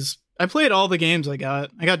of these. I played all the games I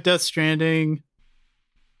got. I got Death Stranding.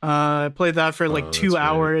 I played that for like Oh, 2 that's great.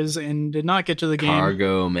 hours and did not get to the game.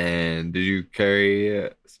 Cargo man. Did you carry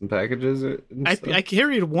some packages? I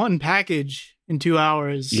carried one package in 2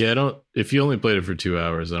 hours. Yeah, I don't. If you only played it for 2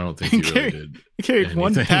 hours, I don't think you really did. I carried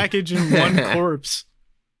one Anything. package and one corpse.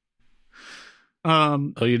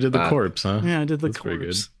 Oh, you did the Wow. corpse, huh? Yeah, I did the That's pretty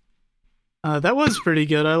corpse. That was pretty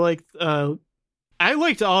good. I liked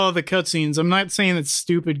all of the cutscenes. I'm not saying it's a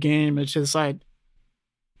stupid game. It's just I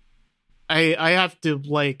have to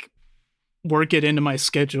like work it into my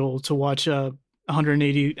schedule to watch a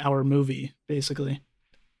 180-hour movie, basically.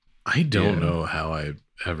 I don't Yeah. know how I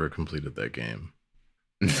ever completed that game.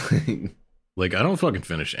 Like, I don't fucking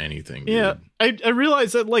finish anything. Dude. Yeah, I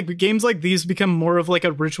realize that like games like these become more of like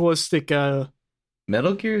a ritualistic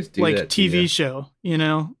Metal Gears do like that to TV you. show, you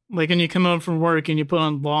know? Like when you come home from work and you put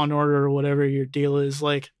on Law and Order or whatever your deal is,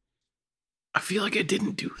 like I feel like I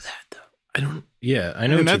didn't do that though. I don't. Yeah, I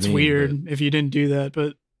know. and what you that's mean, weird if you didn't do that,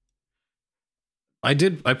 but but I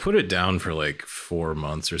did. I put it down for like 4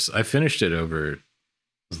 months or so. I finished it over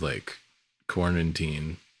like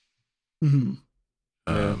quarantine mhm.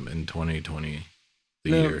 in 2020,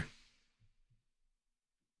 the No. year.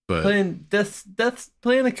 But Playing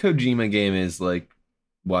playing a Kojima game is like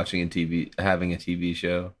having a TV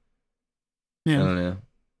show. I Yeah. don't know.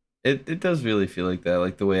 It does really feel like that,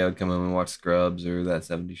 like the way I would come home and watch Scrubs or that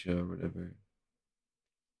 70s show or whatever.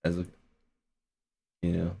 As a,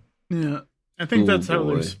 you know, Yeah. I think Cool that's how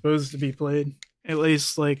they're boy. supposed to be played. At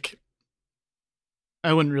least like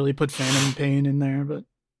I wouldn't really put Phantom Pain in there, but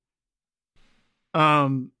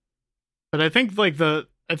I think like the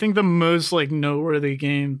most like noteworthy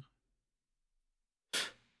game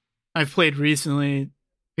I've played recently,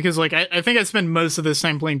 because like I think I spent most of this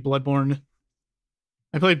time playing Bloodborne.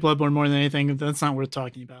 I played Bloodborne more than anything. But that's not worth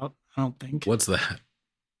talking about, I don't think. what's that?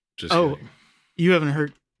 Just Oh. kidding. You haven't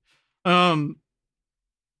heard. But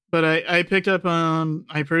I picked up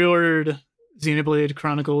I pre-ordered Xenoblade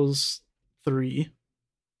Chronicles 3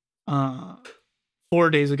 4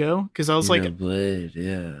 days ago because I was like, Blade,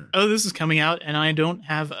 yeah. oh, this is coming out and I don't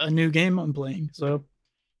have a new game I'm playing. So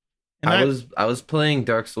I was playing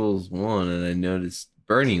Dark Souls 1 and I noticed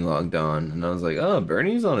Bernie logged on and I was like, oh,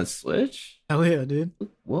 Bernie's on a Switch? hell yeah, dude.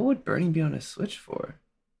 What would Bernie be on a Switch for?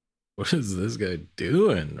 What is this guy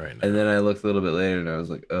doing right now? And then I looked a little bit later and I was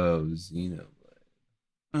like, oh, Xenoblade.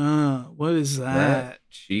 What is that?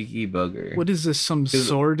 Cheeky bugger. What is this? Some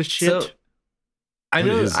sword shit? So, I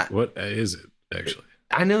know. What is it actually?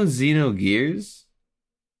 I know Xenogears.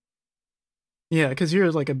 Yeah, because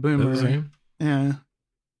you're like a boomer. Is that his name? Yeah,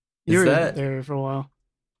 you were there for a while.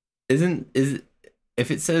 Is it? If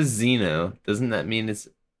it says Xeno, doesn't that mean it's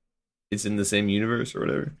in the same universe or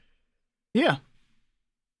whatever? Yeah.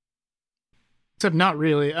 Except not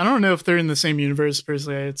really. I don't know if they're in the same universe per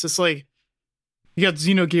se. It's just like you got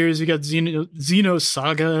Xenogears, you got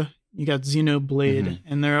Xenosaga, you got Xenoblade,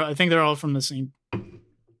 and I think they're all from the same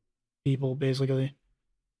people basically.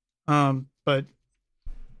 But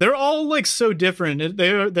they're all like so different. They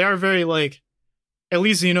are very like, at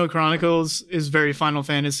least Xeno Chronicles is very Final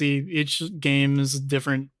Fantasy. Each game is a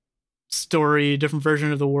different story, different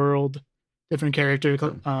version of the world, different character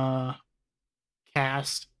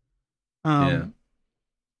cast. Yeah.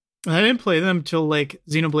 I didn't play them till like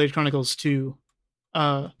Xenoblade Chronicles 2.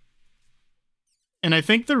 And I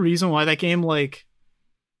think the reason why that game like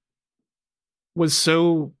was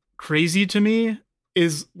so crazy to me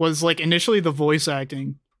was like initially the voice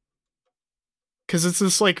acting. Cause it's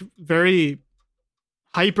this like very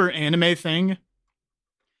hyper anime thing.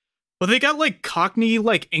 But they got like Cockney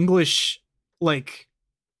like English like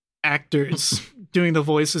actors doing the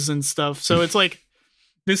voices and stuff. So it's like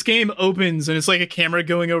this game opens and it's like a camera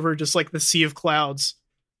going over just like the sea of clouds.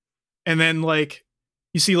 And then like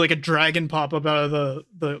you see like a dragon pop up out of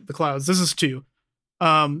the clouds. This is 2.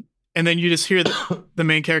 And then you just hear the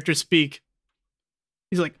main character speak.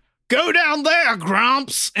 He's like, "Go down there,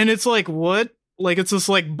 Grumps." And it's like, what? Like it's this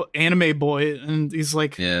like anime boy and he's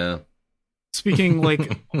like speaking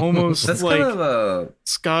like almost that's like kind of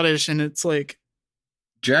Scottish, and it's like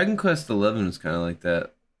Dragon Quest XI was kind of like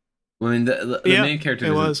that. I mean, the main character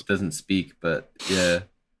doesn't speak, but yeah,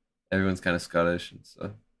 everyone's kind of Scottish and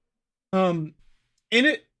stuff. And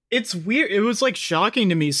it's weird. It was like shocking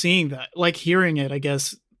to me seeing that, like hearing it, I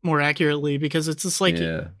guess more accurately, because it's just like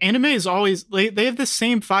anime is always they have the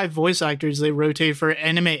same 5 voice actors they rotate for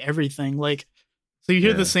anime everything. Like, so you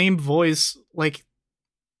hear the same voice like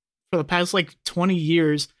for the past like 20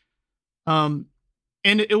 years. And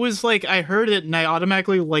it was like I heard it and I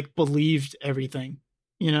automatically like believed everything,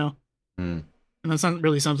 you know. And that's not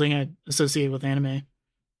really something I associate with anime.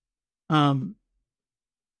 But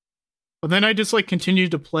then I just like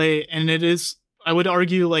continued to play, and I would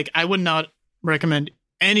argue like I would not recommend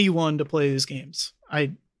anyone to play these games.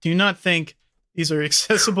 I do not think these are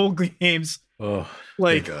accessible games. Oh,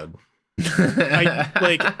 like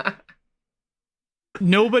thank God.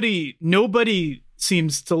 Nobody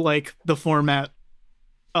seems to like the format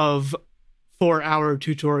of 4-hour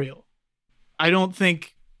tutorial. I don't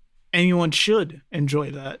think anyone should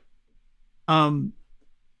enjoy that. And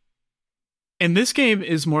this game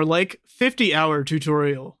is more like 50-hour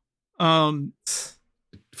tutorial.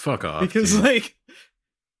 Fuck off. Because dude. like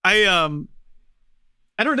I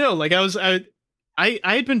don't know, like I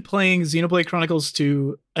had been playing Xenoblade Chronicles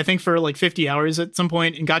 2, I think for like 50 hours at some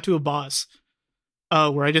point, and got to a boss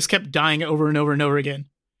where I just kept dying over and over and over again.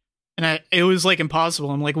 And it was like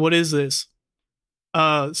impossible. I'm like, what is this?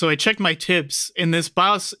 So I checked my tips, and this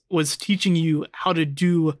boss was teaching you how to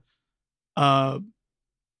do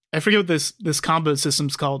I forget what this combo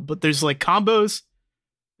system's called, but there's like combos,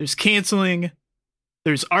 there's canceling,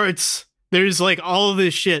 there's arts, there's like all of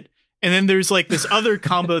this shit. And then there's like this other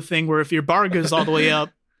combo thing where if your bar goes all the way up,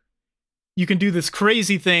 you can do this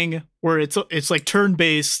crazy thing where it's like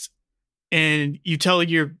turn-based, and you tell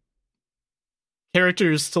your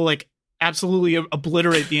characters to like absolutely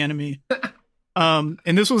obliterate the enemy. And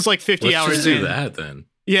this was like 50 hours Let's just do that then.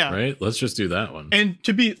 Yeah. Right? Let's just do that one. And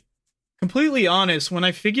to be completely honest, when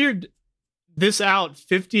I figured this out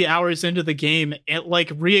 50 hours into the game, it like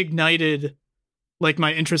reignited like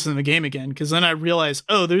my interest in the game again, because then I realized,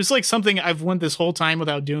 oh, there's like something I've went this whole time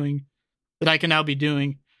without doing that I can now be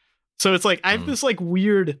doing. So it's like I have this like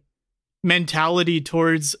weird mentality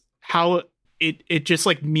towards how it just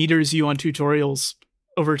like meters you on tutorials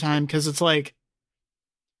over time, because it's like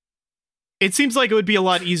it seems like it would be a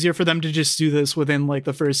lot easier for them to just do this within like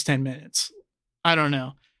the first 10 minutes. I don't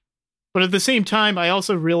know. But at the same time, I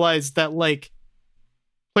also realized that like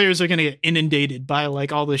players are going to get inundated by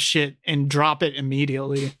like all this shit and drop it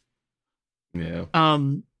immediately. Yeah.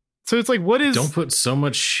 So it's like, what is Don't put so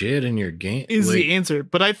much shit in your game. is like, the answer?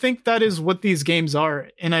 But I think that is what these games are,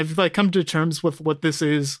 and I've like come to terms with what this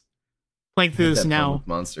is. Playing through this now,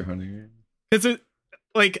 Monster Hunter. is it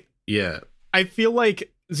like yeah. I feel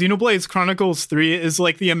like Xenoblade Chronicles 3 is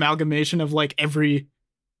like the amalgamation of like every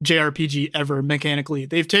JRPG ever mechanically.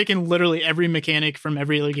 They've taken literally every mechanic from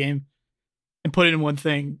every other game and put it in one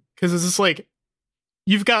thing. Because it's just like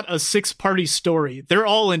you've got a 6-party story. They're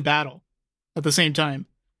all in battle at the same time.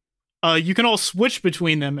 You can all switch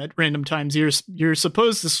between them at random times. You're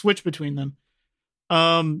supposed to switch between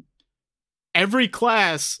them. Every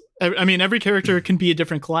class, I mean, every character can be a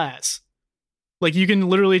different class. Like you can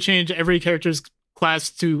literally change every character's class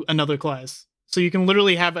to another class. So you can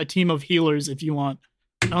literally have a team of healers if you want.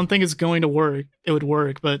 I don't think it's going to work. It would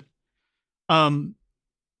work, but so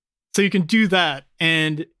you can do that,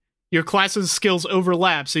 and your class's skills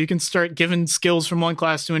overlap. So you can start giving skills from one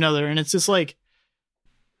class to another, and it's just like,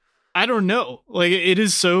 I don't know. Like it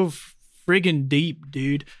is so friggin' deep,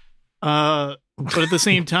 dude. But at the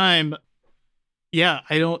same time, yeah,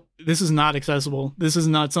 this is not accessible. This is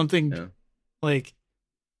not something like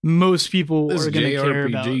most people This are going to care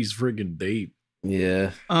about. JRPG's friggin' deep.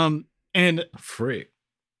 Yeah. And Frick.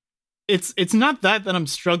 it's not that I'm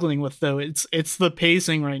struggling with though. It's the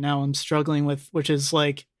pacing right now I'm struggling with, which is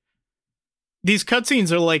like these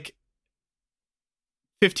cutscenes are like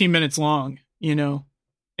 15 minutes long, you know?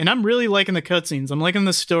 And I'm really liking the cutscenes. I'm liking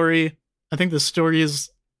the story. I think the story is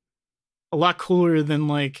a lot cooler than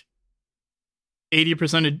like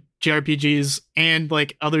 80% of JRPGs and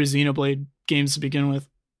like other Xenoblade games to begin with.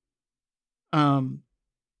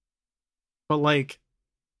 But like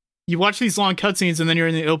you watch these long cutscenes and then you're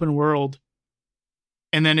in the open world,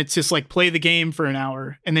 and then it's just like play the game for an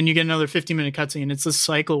hour and then you get another 15-minute cutscene. It's this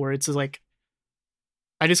cycle where it's just like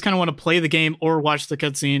I just kind of want to play the game or watch the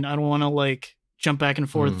cutscene. I don't want to like jump back and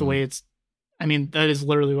forth the way it's. I mean, that is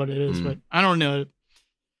literally what it is, but I don't know.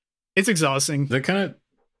 It's exhausting. That kind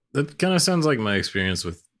of sounds like my experience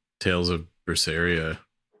with Tales of Berseria.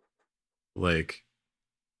 Like,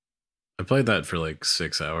 I played that for like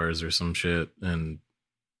 6 hours or some shit, and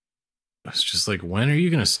I was just like, when are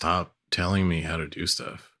you gonna stop telling me how to do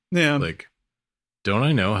stuff? Yeah. Like, don't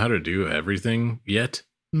I know how to do everything yet?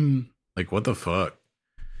 Like, what the fuck?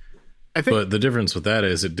 I think, but the difference with that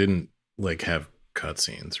is it didn't like have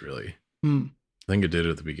cutscenes really. I think it did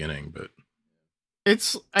at the beginning, but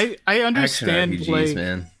it's I understand RPGs, like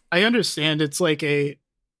man. I understand it's like it's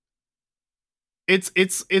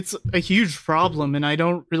a huge problem, and I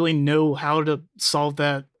don't really know how to solve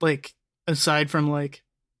that, like aside from like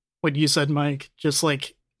what you said, Mike, just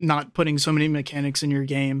like not putting so many mechanics in your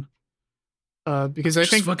game. Because I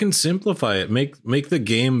think fucking simplify it. Make the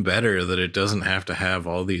game better, that it doesn't have to have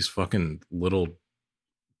all these fucking little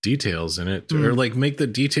details in it, or like make the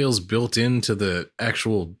details built into the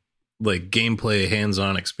actual like gameplay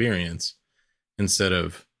hands-on experience instead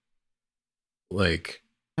of like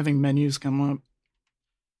having menus come up.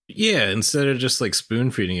 Yeah, instead of just like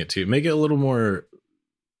spoon feeding it to you. Make it a little more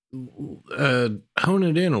hone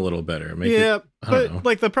it in a little better. But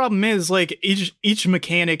like the problem is like each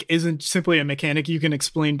mechanic isn't simply a mechanic you can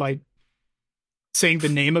explain by saying the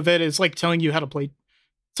name of it. It's like telling you how to play.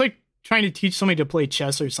 It's like trying to teach somebody to play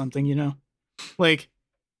chess or something, you know? Like,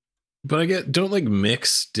 but don't like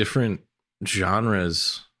mix different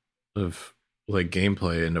genres of like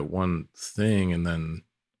gameplay into one thing, and then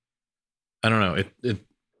I don't know. It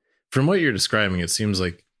from what you're describing, it seems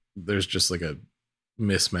like there's just like a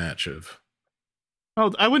mismatch of.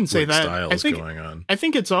 Oh, I wouldn't say like that. Styles going on. I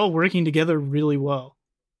think it's all working together really well.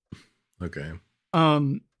 Okay.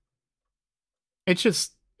 It's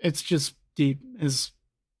just deep is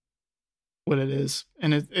what it is,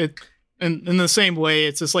 and it and in the same way,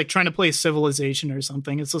 it's just like trying to play Civilization or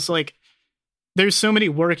something. It's just like there's so many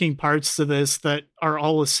working parts to this that are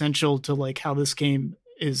all essential to like how this game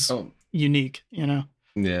is unique, you know?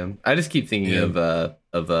 Yeah, I just keep thinking of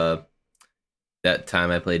that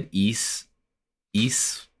time I played East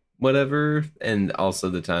whatever, and also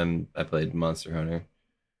the time I played Monster Hunter.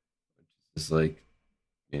 It's like,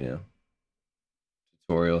 you know,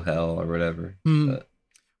 tutorial hell or whatever. But,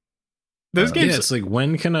 those games, it's like,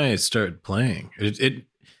 when can I start playing? It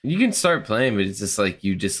you can start playing, but it's just like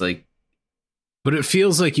you just like. But it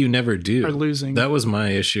feels like you never do. Are losing. That was my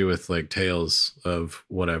issue with like Tales of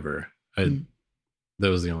whatever. That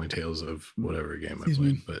was the only Tales of whatever game I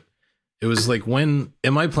played. But it was like, when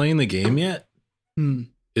am I playing the game yet?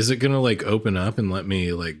 Is it gonna like open up and let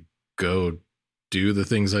me like go do the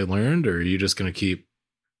things I learned, or are you just gonna keep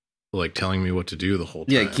like telling me what to do the whole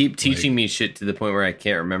time. Yeah, keep teaching me shit to the point where I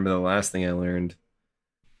can't remember the last thing I learned.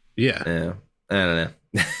 Yeah. Yeah. I don't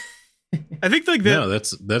know. I think like No,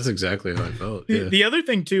 that's exactly how I felt. Yeah. The other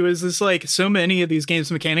thing too is like so many of these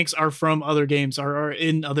games mechanics are from other games, are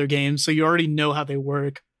in other games, so you already know how they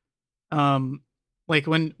work. Like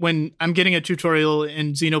when I'm getting a tutorial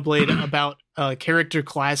in Xenoblade about character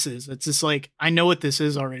classes, it's just like I know what this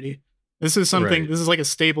is already. This is something. Right. This is like a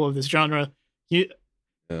staple of this genre. Yeah.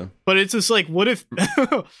 But it's just like, what if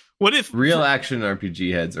Real action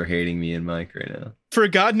RPG heads are hating me and Mike right now. for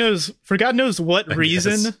God knows what I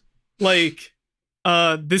reason, guess. like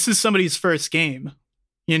this is somebody's first game,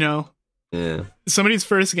 you know? Yeah. Somebody's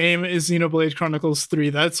first game is Xenoblade Chronicles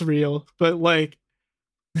 3. That's real. But like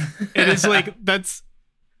it is like that's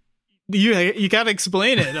you gotta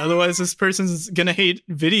explain it. Otherwise this person's gonna hate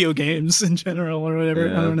video games in general or whatever.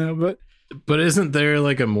 Yeah. I don't know. But isn't there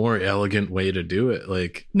like a more elegant way to do it?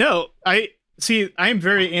 Like, No, I am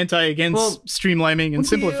very against streamlining and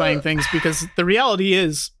simplifying things, because the reality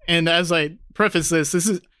is, and as I preface this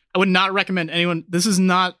is I would not recommend anyone. This is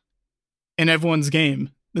not in everyone's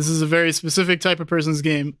game. This is a very specific type of person's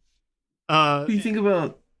game. What do you think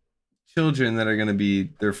about children that are going to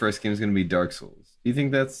be, their first game is going to be Dark Souls? Do you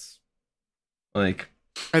think that's like...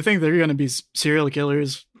 I think they're going to be serial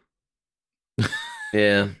killers.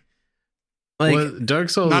 Yeah. Like, well, Dark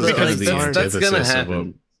Souls not is because kind of the it's hard. That's gonna antithesis of what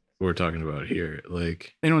happen. we're talking about here.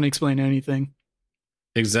 Like, They don't explain anything.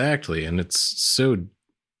 exactly. And it's so,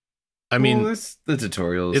 I well, mean, there's the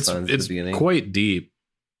tutorial it's signs at the beginning. quite deep.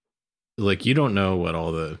 Like, you don't know what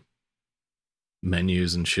all the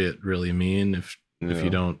menus and shit really mean if you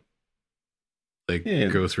don't like Yeah.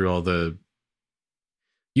 go through all the,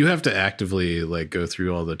 you have to actively like go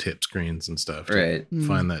through all the tip screens and stuff to Right.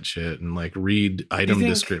 find that shit and like read item think-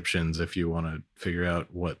 descriptions if you want to figure out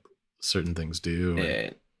what certain things do. Yeah.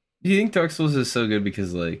 Do you think Dark Souls is so good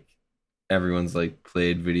because like everyone's like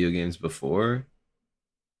played video games before,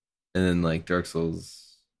 and then like Dark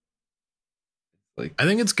Souls, like, I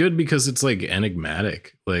think it's good because it's like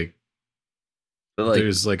enigmatic. Like, but like,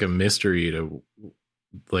 there's like a mystery to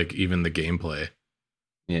like even the gameplay.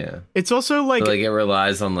 yeah, It's also like, but, like it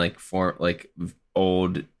relies on like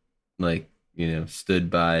old, like, you know, stood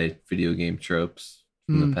by video game tropes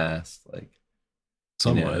from the past, like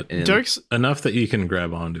Somewhat. You know, and- Enough that you can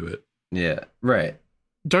grab onto it. yeah, right.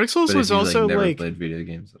 Dark Souls But was if you, also never like played video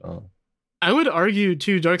games at all. I would argue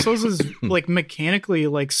too, Dark Souls is like mechanically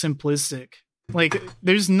like simplistic. Like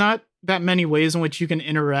there's not that many ways in which you can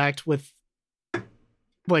interact with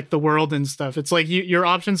like the world and stuff. It's like your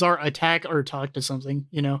options are attack or talk to something,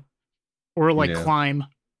 you know, or like Yeah. climb,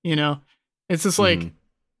 you know. It's just like, Mhm.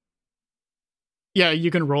 yeah, you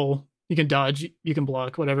can roll, you can dodge, you can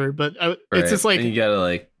block, whatever. But Right. it's just like, And you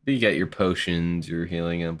gotta you got your potions, your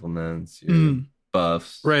healing implements, your mm,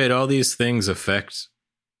 buffs. Right. All these things affect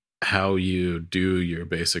how you do your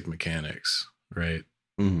basic mechanics. Right.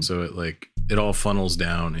 Mhm. So it all funnels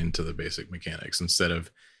down into the basic mechanics instead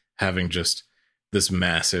of having just this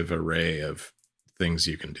massive array of things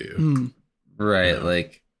you can do. mm. Right, Yeah.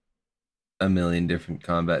 like a million different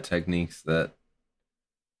combat techniques that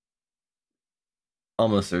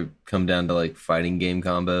almost come down to like fighting game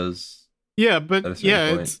combos. Yeah, At a but certain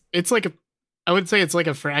yeah, point. it's like I would say it's like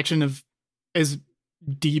a fraction of as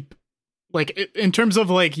deep, like in terms of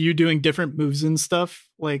like you doing different moves and stuff.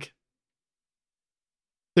 Like,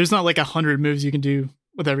 there's not like 100 moves you can do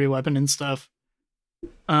with every weapon and stuff.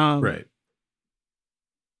 Right.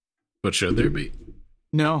 But should there be?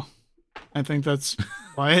 No, I think that's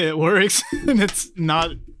why it works, and it's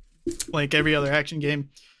not like every other action game.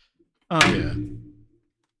 Yeah.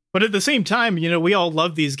 But at the same time, you know, we all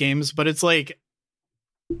love these games, but it's like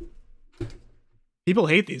people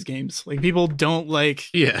hate these games. Like people don't like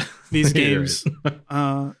Yeah. these You're games.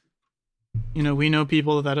 You know, we know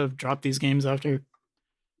people that have dropped these games after a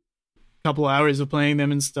couple hours of playing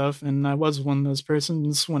them and stuff, and I was one of those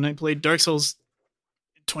persons when I played Dark Souls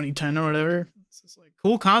in 2010 or whatever. It's just like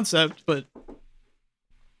cool concept, but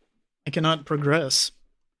I cannot progress.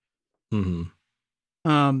 hmm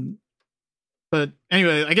But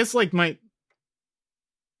anyway, I guess like my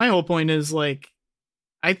whole point is like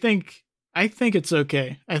I think it's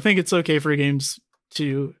okay. I think it's okay for games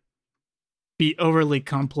to be overly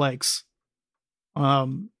complex.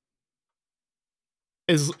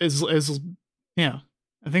 Is yeah,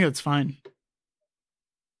 I think that's fine.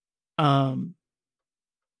 And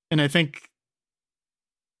I think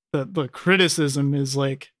the criticism is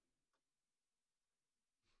like,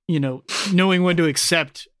 you know, knowing when to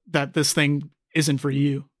accept that this thing isn't for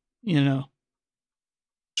you, you know.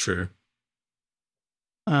 Sure.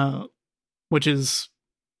 Which is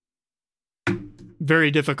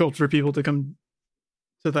very difficult for people to come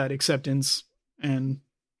to that acceptance, and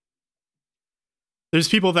there's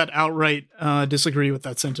people that outright disagree with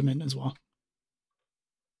that sentiment as well,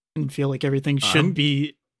 and feel like everything should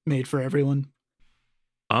be made for everyone.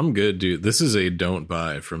 I'm good, dude. This is a don't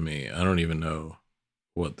buy from me. I don't even know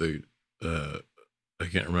what the I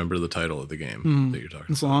can't remember the title of the game that you're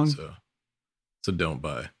talking it's about. long. So it's a don't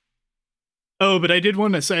buy. Oh, but I did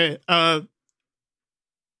want to say,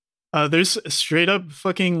 there's straight up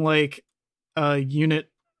fucking like unit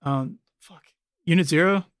Unit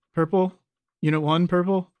 0 purple, Unit 1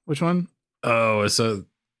 purple. Which one? Oh, so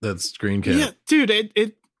that's Green Cap. Yeah, dude,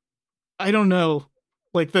 it I don't know.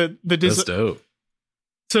 Like the That's dope.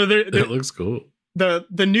 So It looks cool.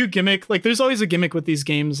 The new gimmick, like there's always a gimmick with these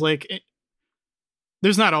games. Like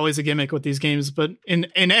there's not always a gimmick with these games, but in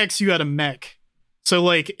X you had a mech. So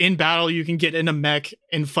like in battle you can get in a mech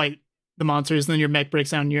and fight the monsters, and then your mech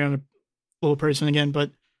breaks down and you're on a little person again.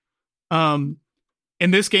 But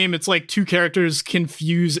in this game it's like two characters can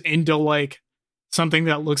fuse into like something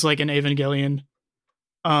that looks like an Evangelion.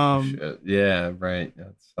 Yeah, right. I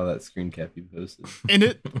saw that screen cap you posted.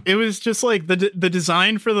 And it was just like the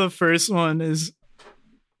design for the first one is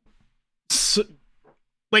so,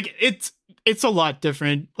 like it's a lot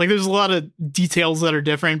different. Like there's a lot of details that are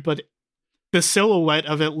different, but the silhouette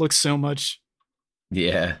of it looks so much.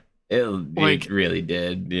 Yeah, it really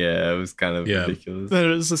did. Yeah, it was kind of ridiculous. That it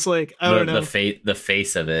was just like I don't know the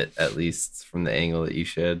face of it, at least from the angle that you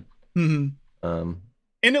showed. Mm-hmm.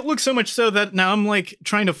 And it looks so much so that now I'm like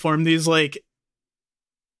trying to form these like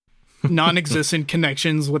non-existent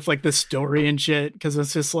connections with like the story and shit, because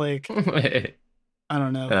it's just like I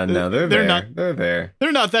don't know. No, they're there.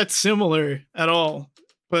 They're not that similar at all.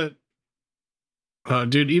 But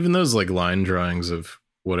dude, even those like line drawings of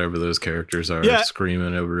whatever those characters are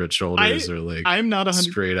screaming over its shoulders are like I'm not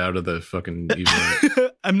straight out of the fucking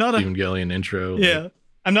I'm not Evangelion intro. Yeah, like,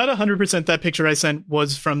 I'm not 100% that picture I sent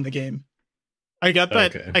was from the game. I got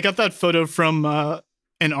that. Okay. I got that photo from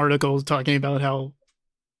an article talking about how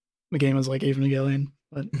the game is like Evangelion.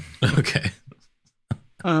 But okay,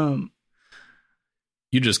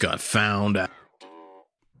 you just got found out.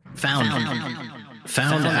 Found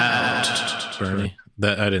out, Bernie.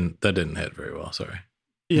 That didn't hit very well. Sorry.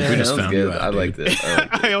 Yeah, we just that was found good. you out, I dude. liked it.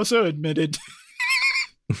 I also admitted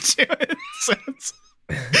to it.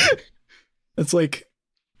 It's like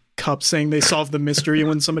cops saying they solve the mystery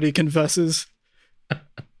when somebody confesses.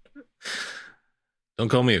 Don't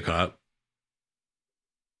call me a cop.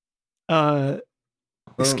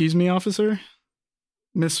 Excuse me, officer.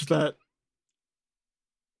 Missed that.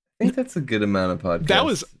 I think that's a good amount of podcast. That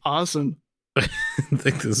was awesome. I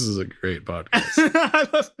think this is a great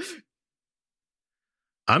podcast.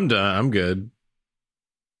 I'm done. I'm good.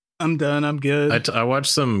 I'm done. I'm good. I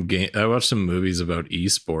watched some I watched some movies about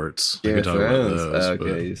esports. Game We of can talk about Thrones. those.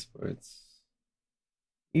 Okay, esports.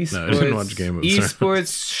 No, I didn't watch Game of Thrones.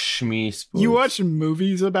 Esports, shmee sports. You watch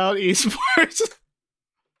movies about esports?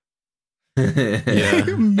 Yeah.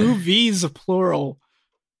 Movies, plural.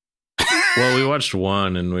 Well, we watched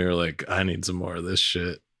one and we were like, I need some more of this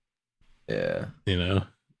shit. Yeah. You know?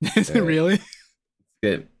 Is it really?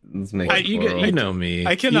 Let's make it you plural. You know me.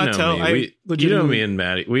 I cannot you know tell. Me. You know me and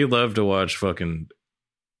Maddie. We love to watch fucking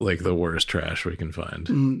like the worst trash we can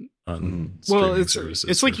find on streaming services.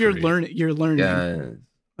 It's like you're learning. You're learning. Yeah.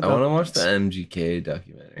 I want to watch the MGK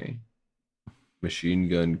documentary. Machine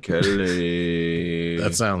Gun Kelly.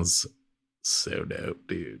 That sounds so dope,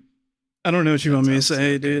 dude. I don't know what you want me to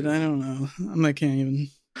say, dude. I don't know. I can't even.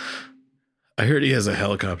 I heard he has a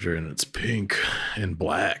helicopter and it's pink and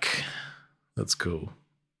black. That's cool.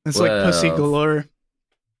 It's like Pussy Galore.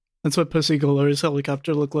 That's what Pussy Galore's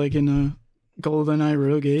helicopter looked like in a GoldenEye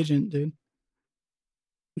Rogue Agent, dude.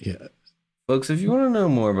 Yeah. Folks, if you want to know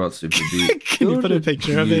more about Superbeat, can you put a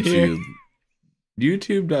picture of it here?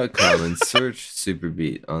 YouTube.com and search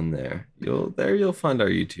Superbeat on there. You'll find our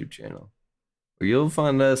YouTube channel. Where you'll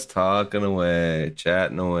find us talking away,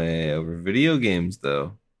 chatting away over video games,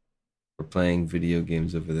 though. We're playing video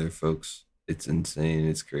games over there, folks. It's insane.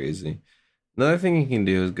 It's crazy. Another thing you can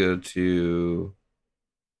do is go to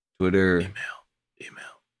Twitter.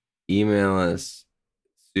 Email us.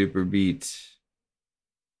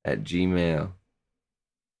 Superbeat@gmail.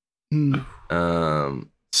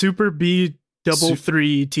 Super B double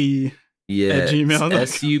 3T. Yeah, at gmail.com.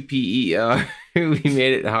 SUPER. We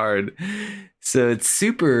made it hard. So it's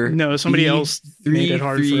super. No, somebody else made it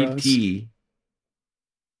hard for us.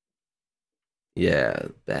 Yeah,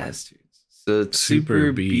 bastards. So it's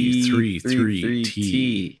Super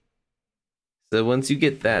B33T. So once you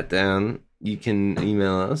get that down, you can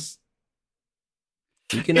email us.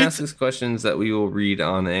 You can ask us questions that we will read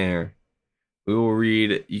on air. We will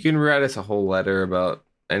read. You can write us a whole letter about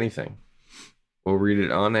anything. We'll read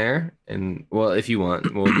it on air, and well, if you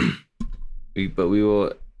want, but we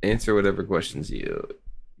will answer whatever questions you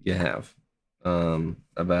have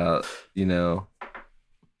about no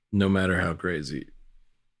matter how crazy,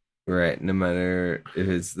 right? No matter if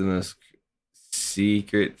it's the most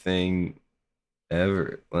secret thing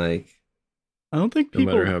ever, like I don't think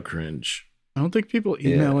people. No matter how cringe. I don't think people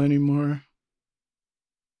email anymore.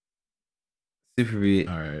 Superbeat.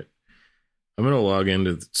 All right, I'm gonna log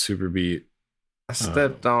into the Superbeat. I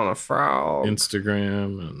stepped on a frog.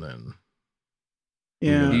 Instagram, and then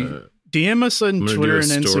DM us on Twitter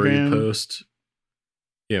and Instagram. Post.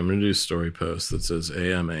 Yeah, I'm gonna do a story post that says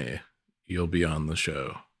AMA. You'll be on the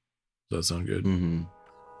show. Does that sound good?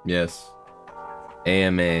 Yes.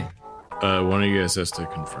 AMA. One of you guys has to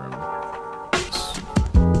confirm.